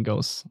 everything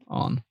goes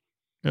on.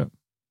 Yeah.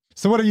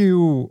 So what are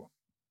you?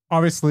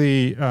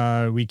 Obviously,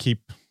 we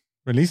keep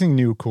releasing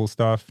new cool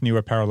stuff, new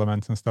apparel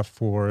events and stuff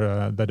for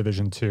the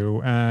Division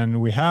 2. And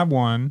we have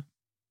one,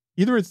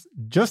 either it's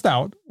just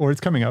out or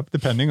it's coming up,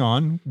 depending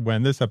on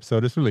when this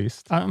episode is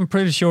released. I'm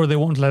pretty sure they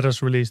won't let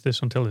us release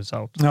this until it's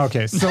out.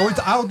 Okay, so it's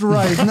out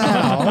right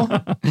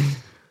now,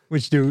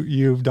 which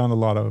you've done a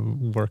lot of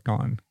work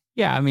on.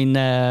 Yeah, I mean,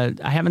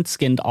 I haven't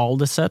skinned all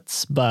the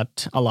sets,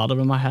 but a lot of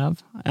them I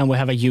have. And we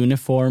have a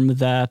uniform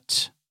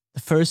the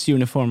first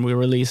uniform we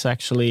release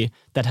actually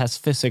that has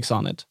physics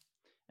on it.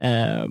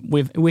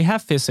 We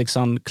have physics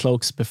on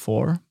cloaks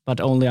before,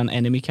 but only on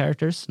enemy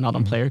characters, not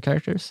on player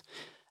characters.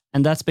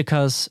 And that's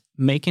because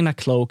making a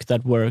cloak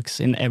that works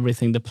in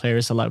everything the player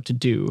is allowed to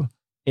do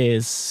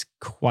is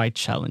quite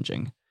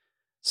challenging.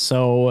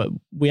 So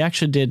we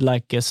actually did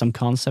like some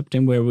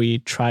concepting where we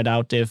tried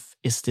out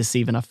is this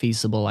even a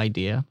feasible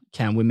idea?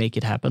 Can we make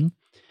it happen?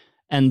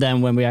 And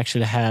then when we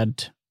actually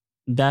had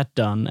that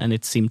done and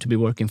it seemed to be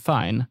working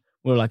fine,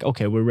 we're like,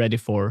 okay,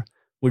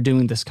 we're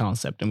doing this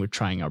concept and we're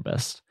trying our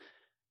best.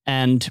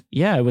 And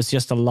yeah, it was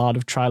just a lot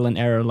of trial and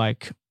error.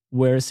 Like,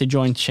 where is the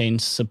joint change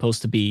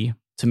supposed to be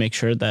to make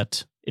sure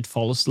that it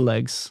follows the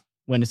legs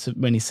when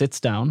he sits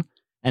down,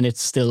 and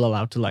it's still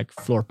allowed to like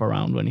florp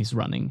around when he's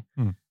running.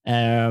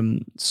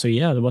 So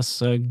yeah, there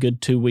was a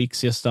good 2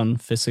 weeks just on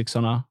physics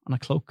on a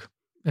cloak.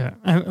 Yeah.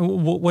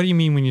 What do you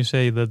mean when you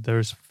say that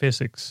there's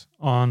physics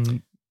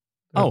on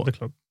the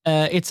cloak?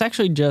 It's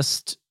actually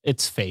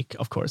it's fake,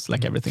 of course,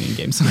 like everything in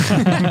games.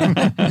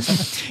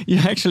 You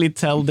actually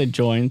tell the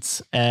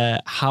joints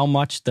how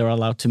much they're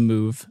allowed to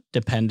move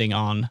depending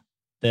on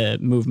the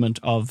movement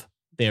of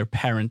their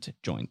parent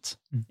joint,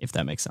 if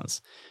that makes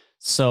sense.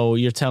 So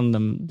you're telling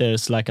them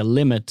there's like a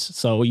limit.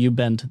 So you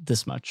bend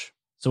this much.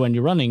 So when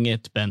you're running,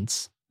 it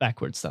bends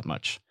backwards that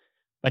much.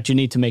 But you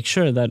need to make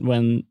sure that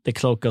when the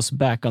cloak goes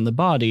back on the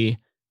body,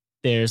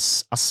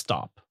 there's a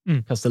stop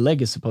because the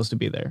leg is supposed to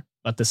be there,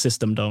 but the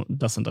system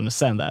doesn't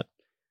understand that.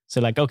 So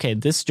like, okay,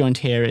 this joint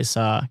here is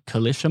a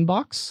collision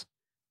box.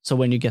 So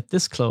when you get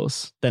this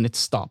close, then it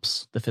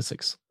stops the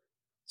physics.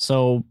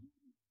 So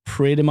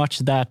pretty much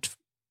that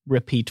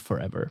repeat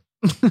forever.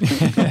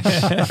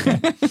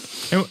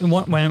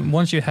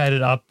 Once you had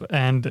it up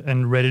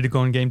and ready to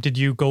go in game, did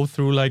you go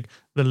through like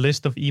the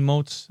list of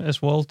emotes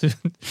as well to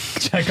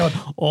check out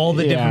all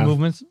the different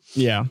movements?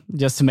 Yeah,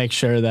 just to make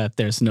sure that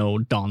there's no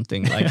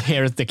daunting, like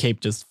here the cape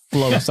just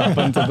flows up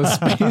into the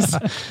space.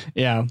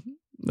 Yeah.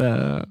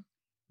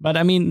 But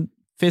I mean,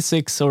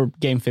 physics or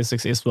game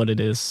physics is what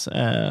it is.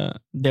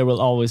 There will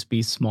always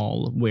be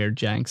small weird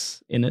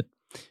janks in it.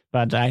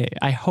 But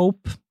I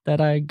hope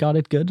that I got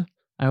it good.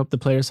 I hope the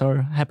players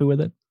are happy with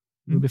it.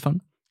 It'll be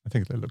fun. I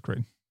think they look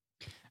great.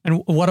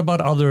 And what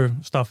about other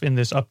stuff in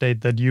this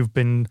update that you've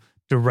been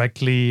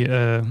directly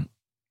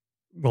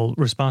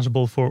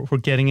responsible for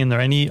getting in there?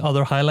 Any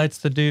other highlights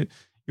that you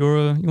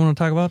want to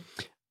talk about?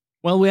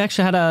 Well, we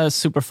actually had a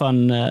super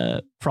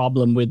fun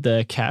problem with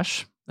the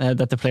cache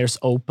that the players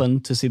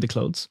opened to see the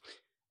clothes.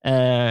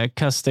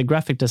 Because the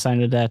graphic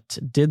designer that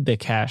did the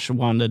cache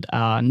wanted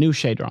a new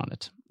shader on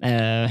it.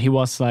 He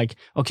was like,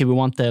 okay, we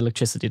want the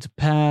electricity to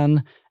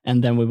pan,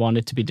 and then we want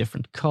it to be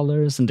different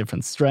colors and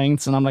different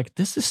strengths. And I'm like,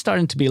 this is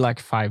starting to be like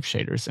 5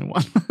 shaders in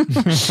one.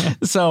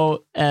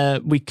 So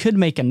we could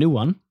make a new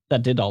one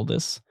that did all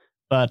this,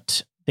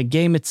 but the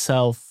game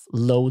itself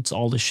loads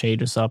all the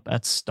shaders up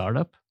at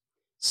startup.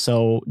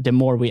 So the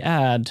more we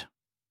add,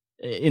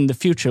 in the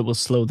future, it will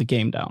slow the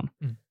game down.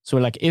 So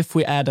we're like, if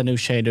we add a new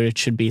shader, it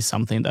should be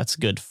something that's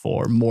good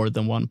for more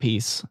than one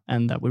piece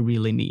and that we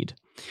really need.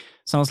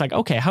 So I was like,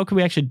 okay, how can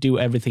we actually do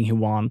everything he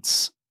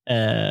wants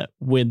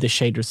with the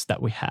shaders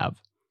that we have?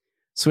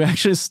 So we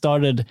actually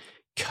started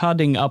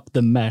cutting up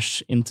the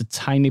mesh into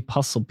tiny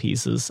puzzle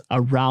pieces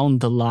around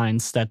the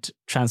lines that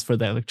transfer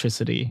the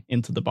electricity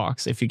into the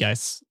box. If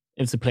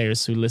the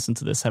players who listen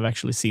to this have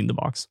actually seen the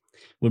box,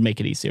 would make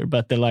it easier.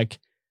 But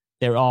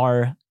there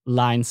are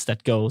lines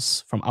that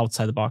goes from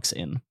outside the box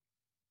in.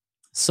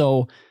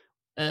 So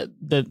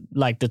the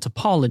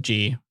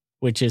topology,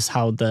 which is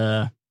how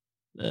the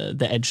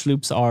edge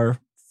loops are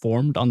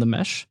formed on the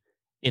mesh,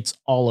 it's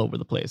all over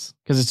the place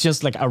because it's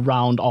just like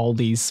around all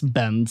these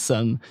bends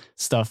and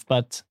stuff.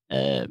 But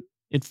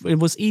it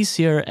was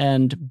easier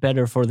and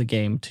better for the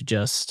game to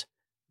just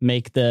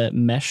make the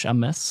mesh a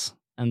mess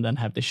and then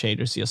have the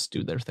shaders just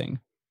do their thing.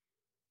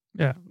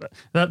 Yeah,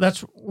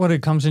 that's what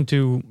it comes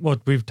into,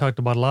 what we've talked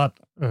about a lot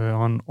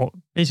on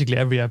basically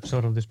every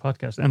episode of this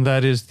podcast, and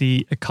that is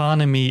the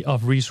economy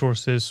of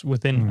resources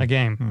within a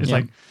game. It's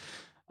like,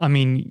 I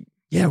mean,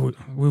 yeah,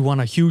 we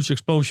want a huge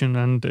explosion,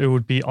 and it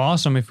would be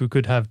awesome if we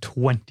could have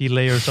 20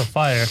 layers of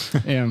fire.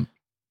 Yeah.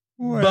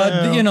 Well,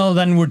 but,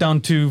 then we're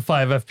down to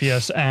 5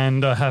 FPS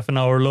and a half an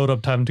hour load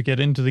up time to get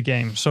into the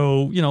game.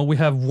 So, we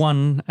have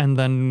one and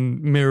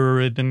then mirror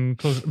it and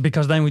close,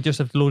 because then we just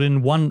have to load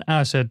in one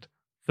asset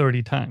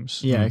 30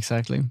 times. Yeah,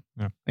 exactly.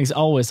 Yeah. It's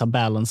always a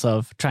balance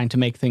of trying to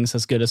make things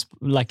as good as,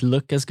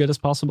 look as good as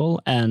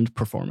possible and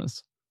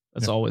performance.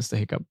 That's always the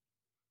hiccup.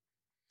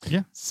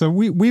 Yeah. So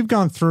we've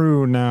gone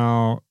through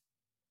now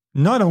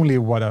not only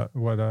what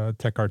a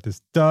tech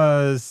artist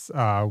does,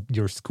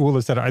 your school,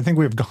 etc. I think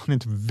we've gone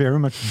into very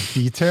much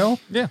detail,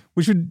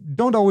 which we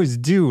don't always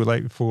do,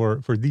 like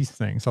for these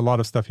things. A lot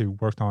of stuff you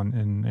worked on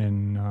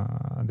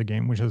in the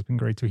game, which has been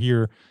great to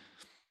hear.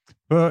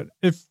 But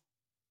if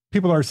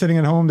people are sitting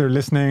at home, they're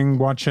listening,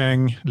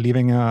 watching,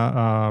 leaving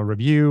a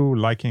review,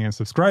 liking and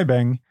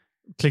subscribing,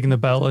 clicking the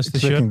bell as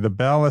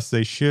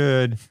they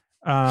should,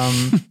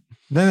 then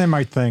they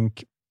might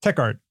think, tech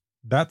art,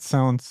 that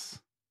sounds...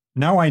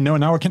 Now I know.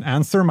 Now I can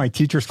answer my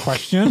teacher's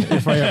question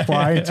if I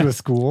apply to a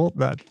school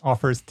that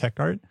offers tech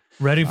art.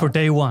 Ready for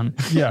day one.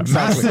 Yeah,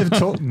 exactly.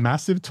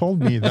 Massive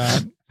told me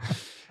that.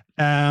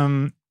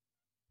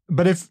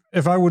 But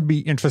if I would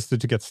be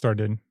interested to get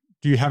started,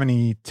 do you have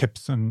any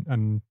tips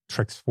and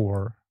tricks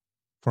for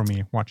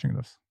me watching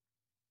this?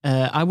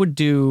 I would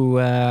do.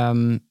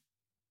 I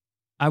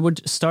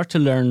would start to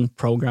learn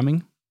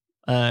programming,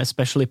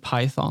 especially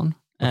Python.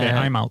 Okay,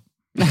 I'm out.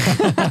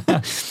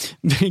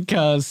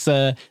 Because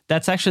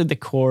that's actually the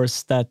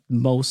course that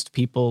most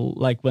people,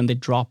 like when they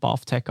drop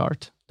off tech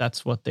art,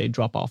 that's what they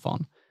drop off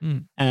on.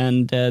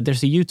 And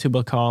there's a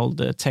YouTuber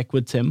called Tech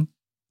with Tim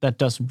that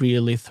does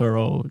really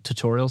thorough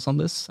tutorials on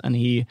this. And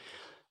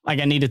I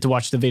needed to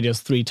watch the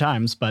videos 3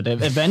 times, but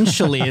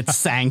eventually it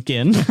sank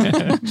in.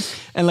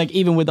 And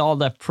even with all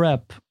that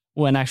prep,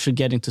 when actually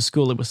getting to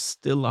school, it was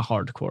still a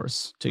hard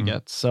course to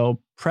get.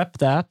 So prep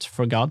that,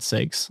 for God's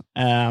sakes.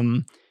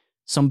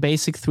 Some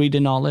basic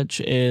 3D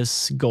knowledge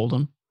is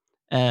golden.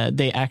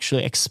 They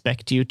actually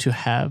expect you to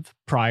have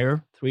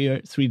prior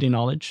 3D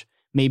knowledge,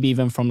 maybe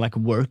even from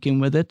working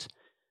with it.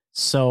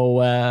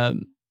 So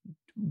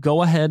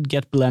go ahead,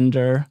 get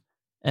Blender,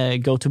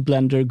 go to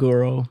Blender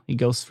Guru. He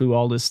goes through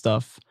all this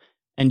stuff.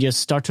 and just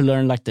start to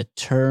learn like the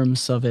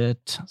terms of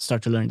it,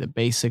 start to learn the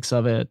basics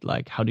of it,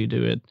 like how do you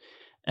do it.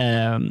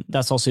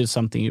 That's also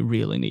something you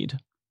really need.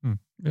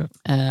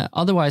 Yeah.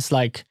 Otherwise,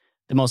 like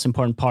the most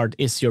important part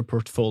is your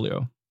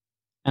portfolio.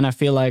 And I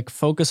feel like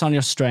focus on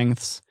your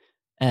strengths.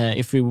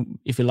 If you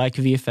like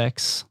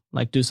VFX,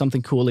 like do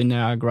something cool in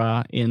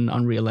Niagara, in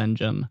Unreal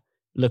Engine,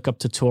 look up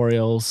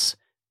tutorials.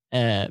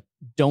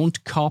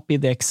 Don't copy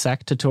the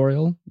exact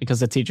tutorial because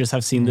the teachers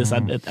have seen this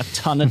a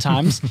ton of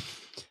times.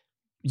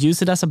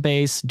 Use it as a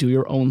base, do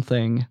your own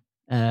thing.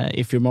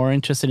 If you're more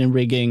interested in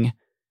rigging,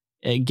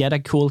 get a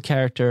cool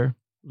character,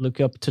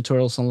 look up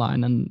tutorials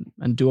online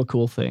and do a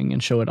cool thing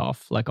and show it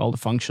off, like all the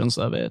functions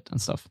of it and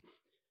stuff.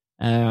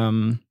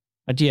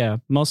 But yeah,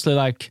 mostly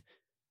like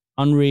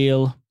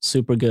Unreal,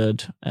 super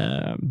good,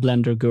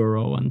 Blender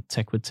Guru and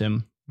Tech with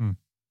Tim.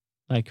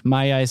 Like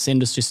Maya is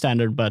industry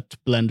standard, but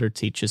Blender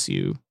teaches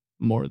you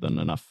more than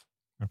enough.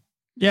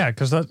 Yeah,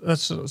 because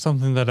that's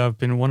something that I've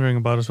been wondering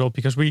about as well,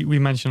 because we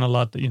mentioned a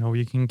lot that,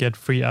 you can get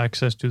free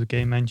access to the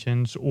game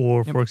engines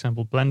or, for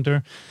example,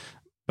 Blender.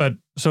 But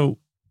so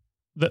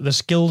the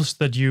skills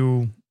that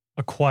you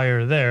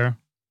acquire there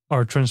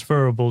are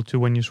transferable to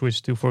when you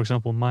switch to, for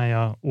example,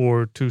 Maya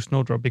or to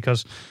Snowdrop,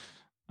 because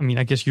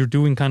I guess you're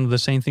doing kind of the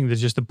same thing. There's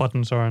just the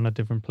buttons are in a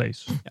different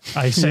place.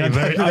 I say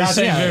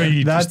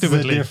very that's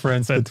stupidly. The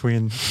difference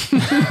between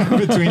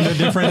the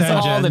different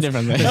engines. All the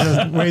different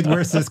things. Wait,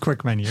 where's this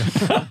quick menu?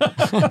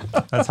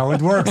 That's how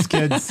it works,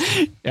 kids.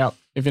 Yeah,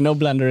 if you know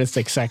Blender, it's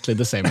exactly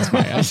the same as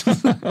Maya.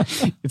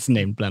 It's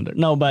named Blender.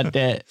 No, but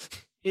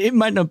it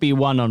might not be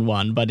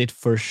one-on-one, but it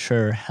for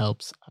sure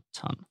helps a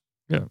ton.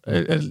 Yeah,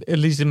 at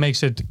least it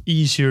makes it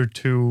easier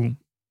to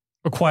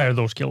acquire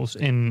those skills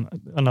in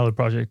another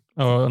project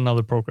or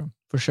another program.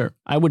 For sure.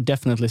 I would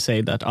definitely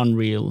say that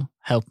Unreal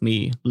helped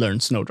me learn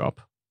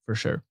Snowdrop, for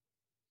sure.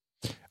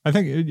 I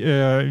think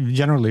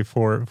generally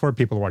for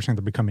people watching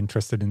that become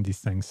interested in these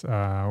things,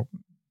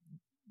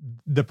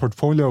 the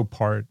portfolio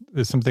part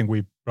is something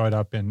we brought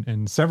up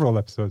in several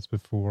episodes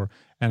before,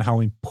 and how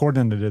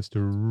important it is to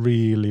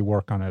really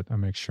work on it and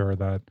make sure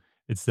that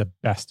it's the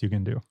best you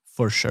can do.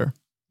 For sure.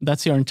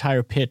 That's your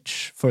entire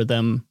pitch for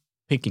them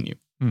picking you.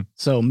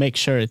 So make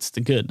sure it's the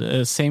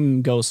good.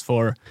 Same goes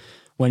for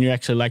when you're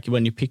actually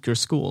when you pick your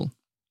school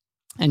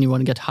and you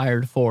want to get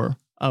hired for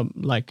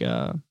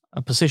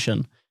a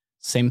position.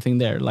 Same thing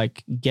there.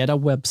 Like get a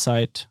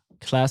website,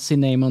 classy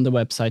name on the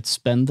website,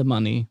 spend the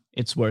money.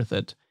 It's worth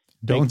it.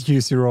 Don't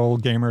use your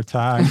old gamer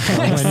tag.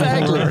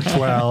 Exactly.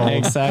 12.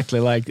 Exactly.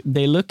 Like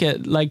they look at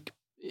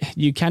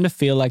you kind of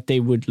feel like they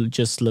would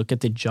just look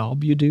at the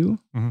job you do.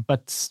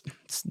 But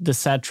the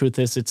sad truth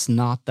is it's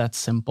not that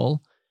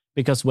simple.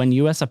 Because when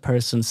you as a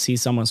person see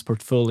someone's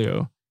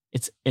portfolio,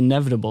 it's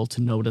inevitable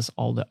to notice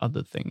all the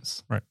other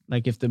things. Right.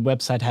 Like if the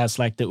website has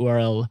like the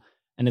URL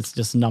and it's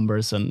just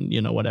numbers and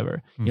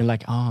whatever, you're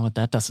like, oh,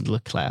 that doesn't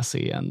look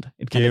classy, and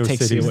it kind of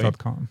takes you away.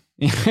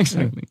 Yeah,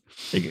 exactly.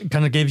 It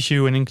kind of gives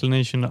you an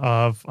inclination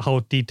of how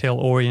detail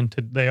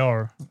oriented they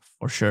are.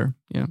 For sure.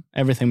 Yeah.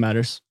 Everything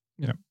matters.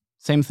 Yeah.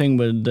 Same thing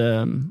with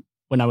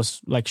when I was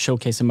like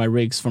showcasing my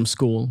rigs from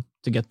school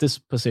to get this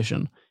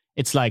position.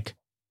 It's like,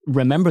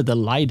 remember the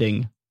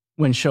lighting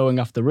when showing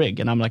off the rig.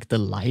 And I'm like, the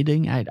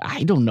lighting?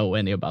 I don't know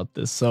any about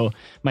this. So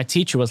my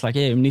teacher was like,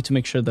 hey, you need to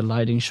make sure the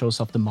lighting shows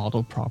off the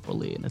model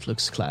properly and it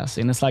looks classy.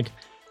 And it's like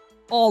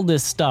all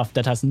this stuff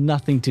that has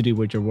nothing to do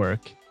with your work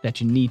that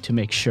you need to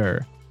make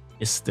sure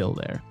is still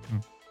there.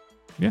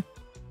 Yeah.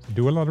 So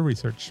do a lot of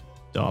research.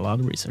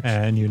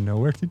 And you know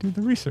where to do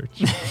the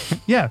research.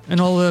 Yeah, in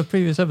all the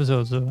previous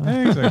episodes of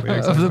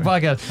the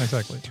podcast.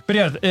 Exactly. But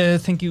yeah,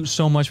 thank you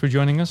so much for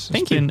joining us.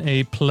 It's been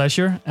a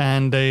pleasure,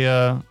 and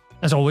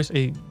as always,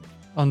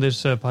 on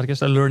this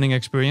podcast, a learning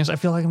experience. I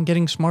feel like I'm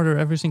getting smarter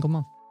every single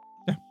month.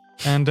 Yeah.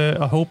 And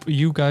I hope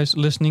you guys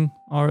listening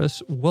are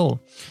as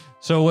well.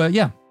 So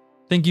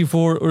thank you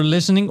for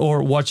listening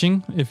or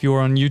watching if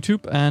you're on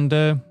YouTube, and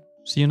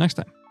see you next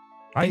time.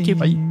 Bye. Thank you.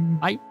 Bye.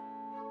 Bye.